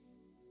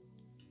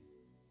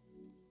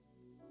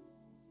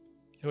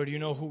 Lord, you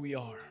know who we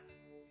are.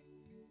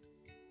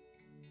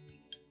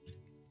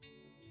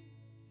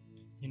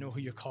 You know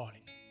who you're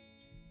calling.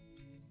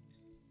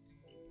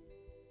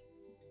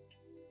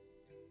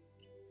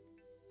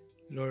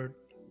 Lord,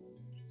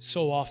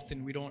 so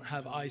often we don't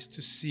have eyes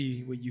to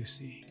see what you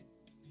see.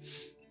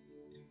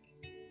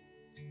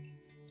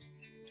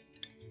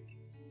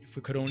 If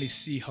we could only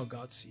see how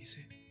God sees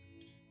it.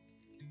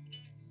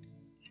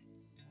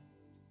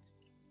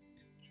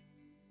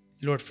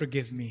 Lord,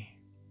 forgive me.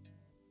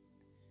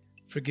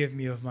 Forgive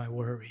me of my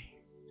worry.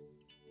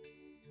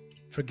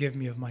 Forgive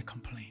me of my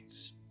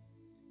complaints,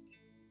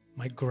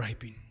 my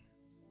griping.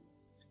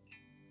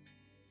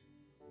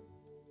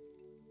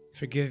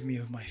 Forgive me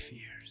of my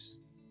fears.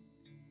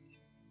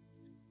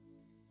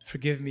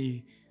 Forgive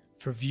me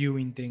for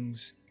viewing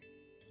things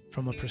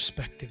from a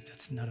perspective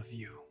that's not of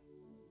you,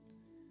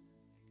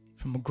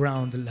 from a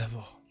ground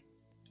level,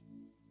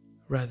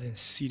 rather than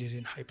seated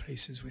in high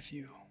places with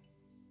you.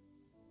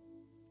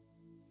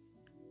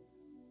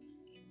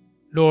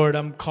 Lord,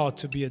 I'm called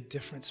to be a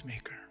difference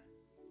maker.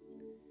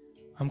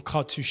 I'm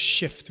called to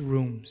shift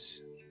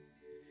rooms.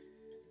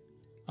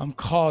 I'm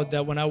called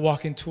that when I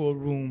walk into a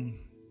room,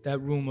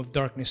 that room of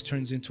darkness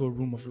turns into a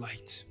room of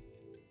light.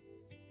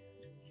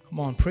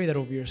 Come on, pray that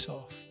over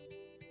yourself.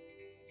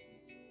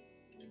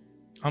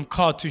 I'm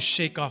called to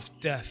shake off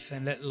death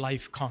and let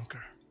life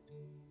conquer.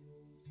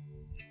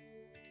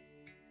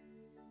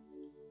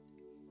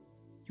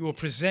 You will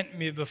present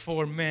me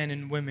before men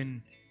and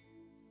women.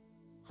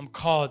 I'm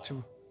called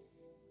to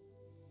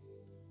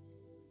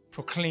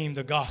proclaim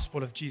the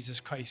gospel of Jesus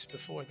Christ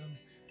before them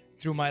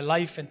through my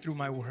life and through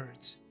my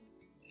words.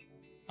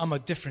 I'm a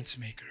difference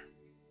maker.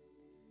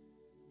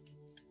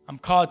 I'm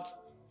called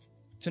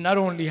to not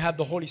only have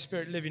the Holy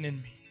Spirit living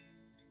in me,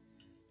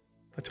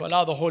 but to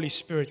allow the Holy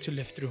Spirit to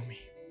live through me.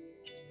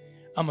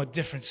 I'm a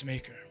difference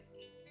maker.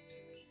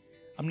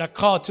 I'm not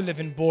called to live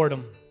in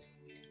boredom,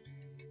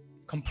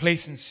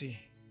 complacency.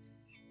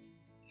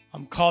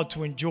 I'm called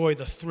to enjoy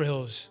the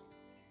thrills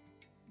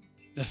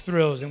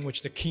in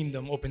which the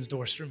kingdom opens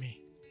doors for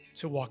me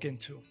to walk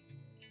into.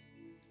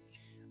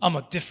 I'm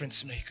a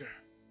difference maker.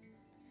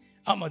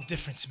 I'm a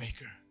difference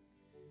maker.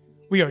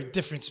 We are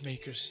difference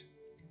makers.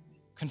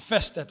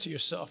 Confess that to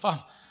yourself.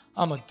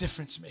 I'm a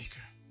difference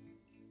maker.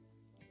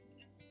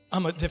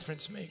 I'm a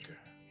difference maker.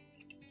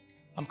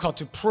 I'm called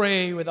to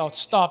pray without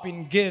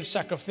stopping, give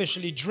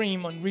sacrificially,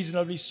 dream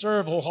unreasonably,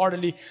 serve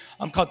wholeheartedly.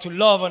 I'm called to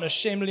love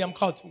unashamedly. I'm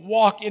called to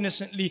walk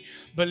innocently,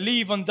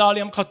 believe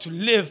undoubtedly. I'm called to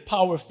live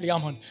powerfully.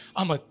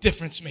 I'm a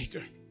difference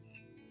maker.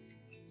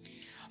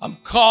 I'm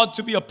called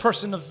to be a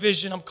person of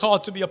vision. I'm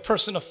called to be a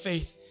person of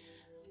faith.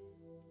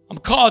 I'm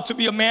called to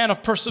be a man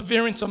of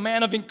perseverance, a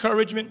man of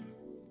encouragement.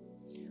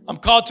 I'm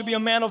called to be a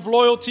man of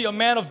loyalty, a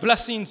man of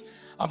blessings.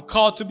 I'm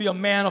called to be a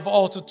man of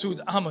altitudes.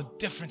 I'm a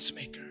difference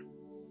maker.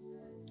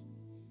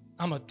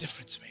 I'm a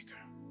difference maker.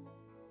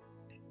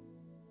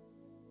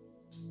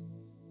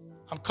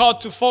 I'm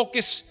called to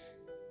focus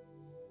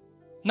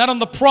not on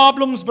the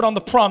problems, but on the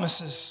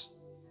promises.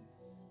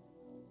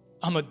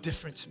 I'm a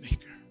difference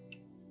maker.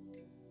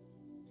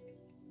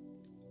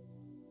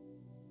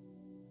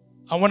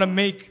 I want to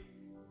make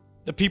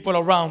the people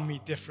around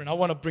me different. I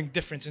want to bring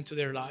difference into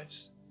their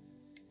lives.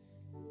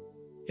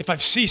 If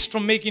I've ceased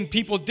from making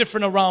people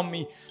different around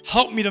me,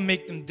 help me to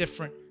make them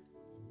different.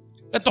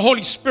 Let the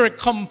Holy Spirit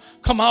come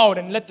out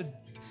and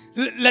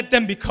let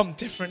them become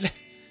different.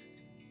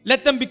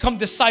 Let them become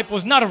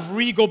disciples, not of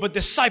Regal, but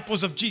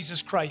disciples of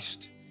Jesus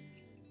Christ.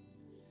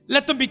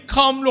 Let them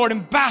become, Lord,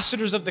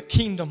 ambassadors of the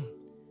kingdom.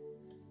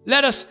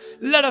 Let us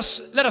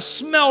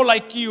smell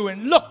like you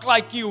and look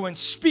like you and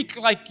speak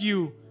like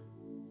you.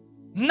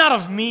 Not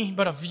of me,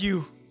 but of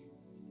you.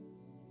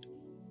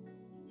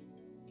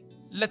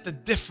 Let the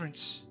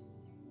difference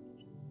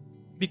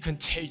be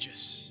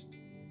contagious.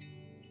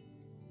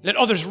 Let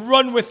others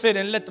run with it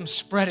and let them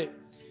spread it.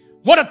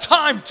 What a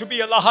time to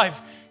be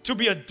alive, to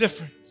be a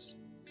difference.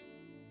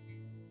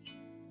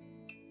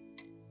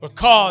 We're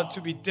called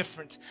to be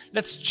different.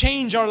 Let's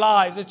change our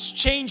lives. Let's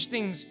change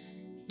things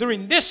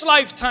during this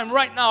lifetime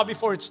right now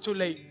before it's too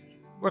late.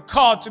 We're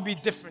called to be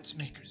difference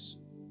makers.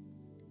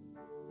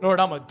 Lord,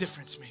 I'm a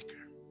difference maker.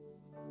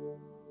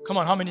 Come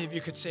on, how many of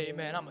you could say,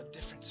 amen, I'm a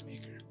difference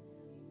maker?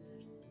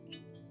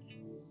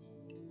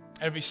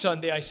 Every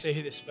Sunday I say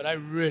this, but I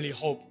really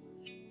hope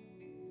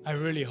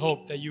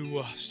that you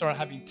will start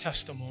having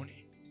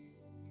testimony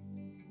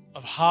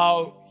of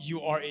how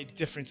you are a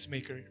difference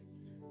maker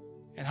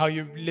and how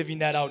you're living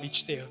that out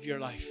each day of your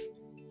life.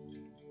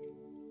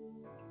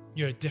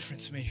 You're a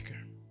difference maker.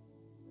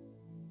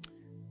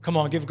 Come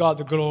on, give God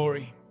the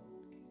glory.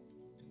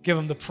 Give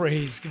Him the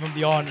praise. Give Him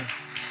the honor.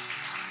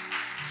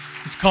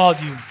 He's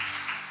called you.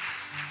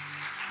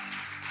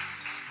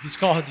 He's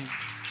called you.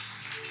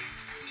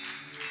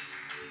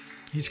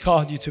 He's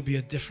called you to be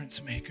a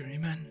difference maker.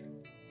 Amen.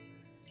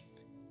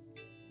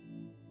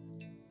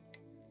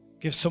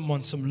 Give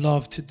someone some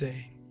love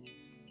today.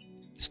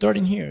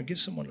 Starting here, give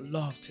someone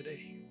love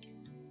today.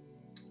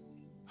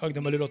 Hug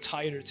them a little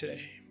tighter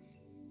today.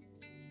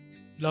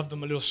 Love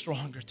them a little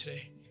stronger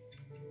today.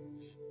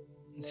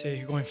 And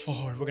say, going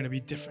forward, we're going to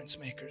be difference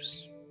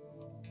makers.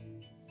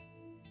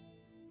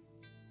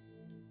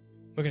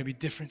 We're going to be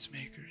difference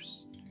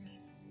makers.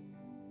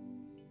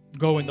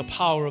 Go in the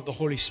power of the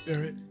Holy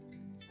Spirit.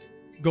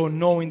 Go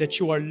knowing that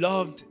you are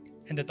loved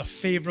and that the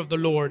favor of the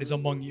Lord is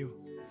among you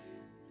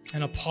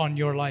and upon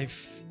your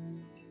life.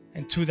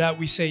 And to that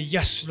we say,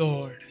 yes,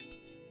 Lord,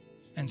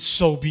 and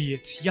so be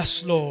it.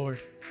 Yes, Lord,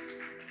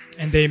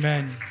 and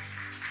amen.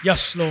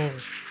 Yes,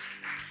 Lord,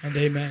 and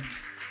amen.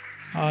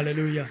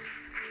 Hallelujah.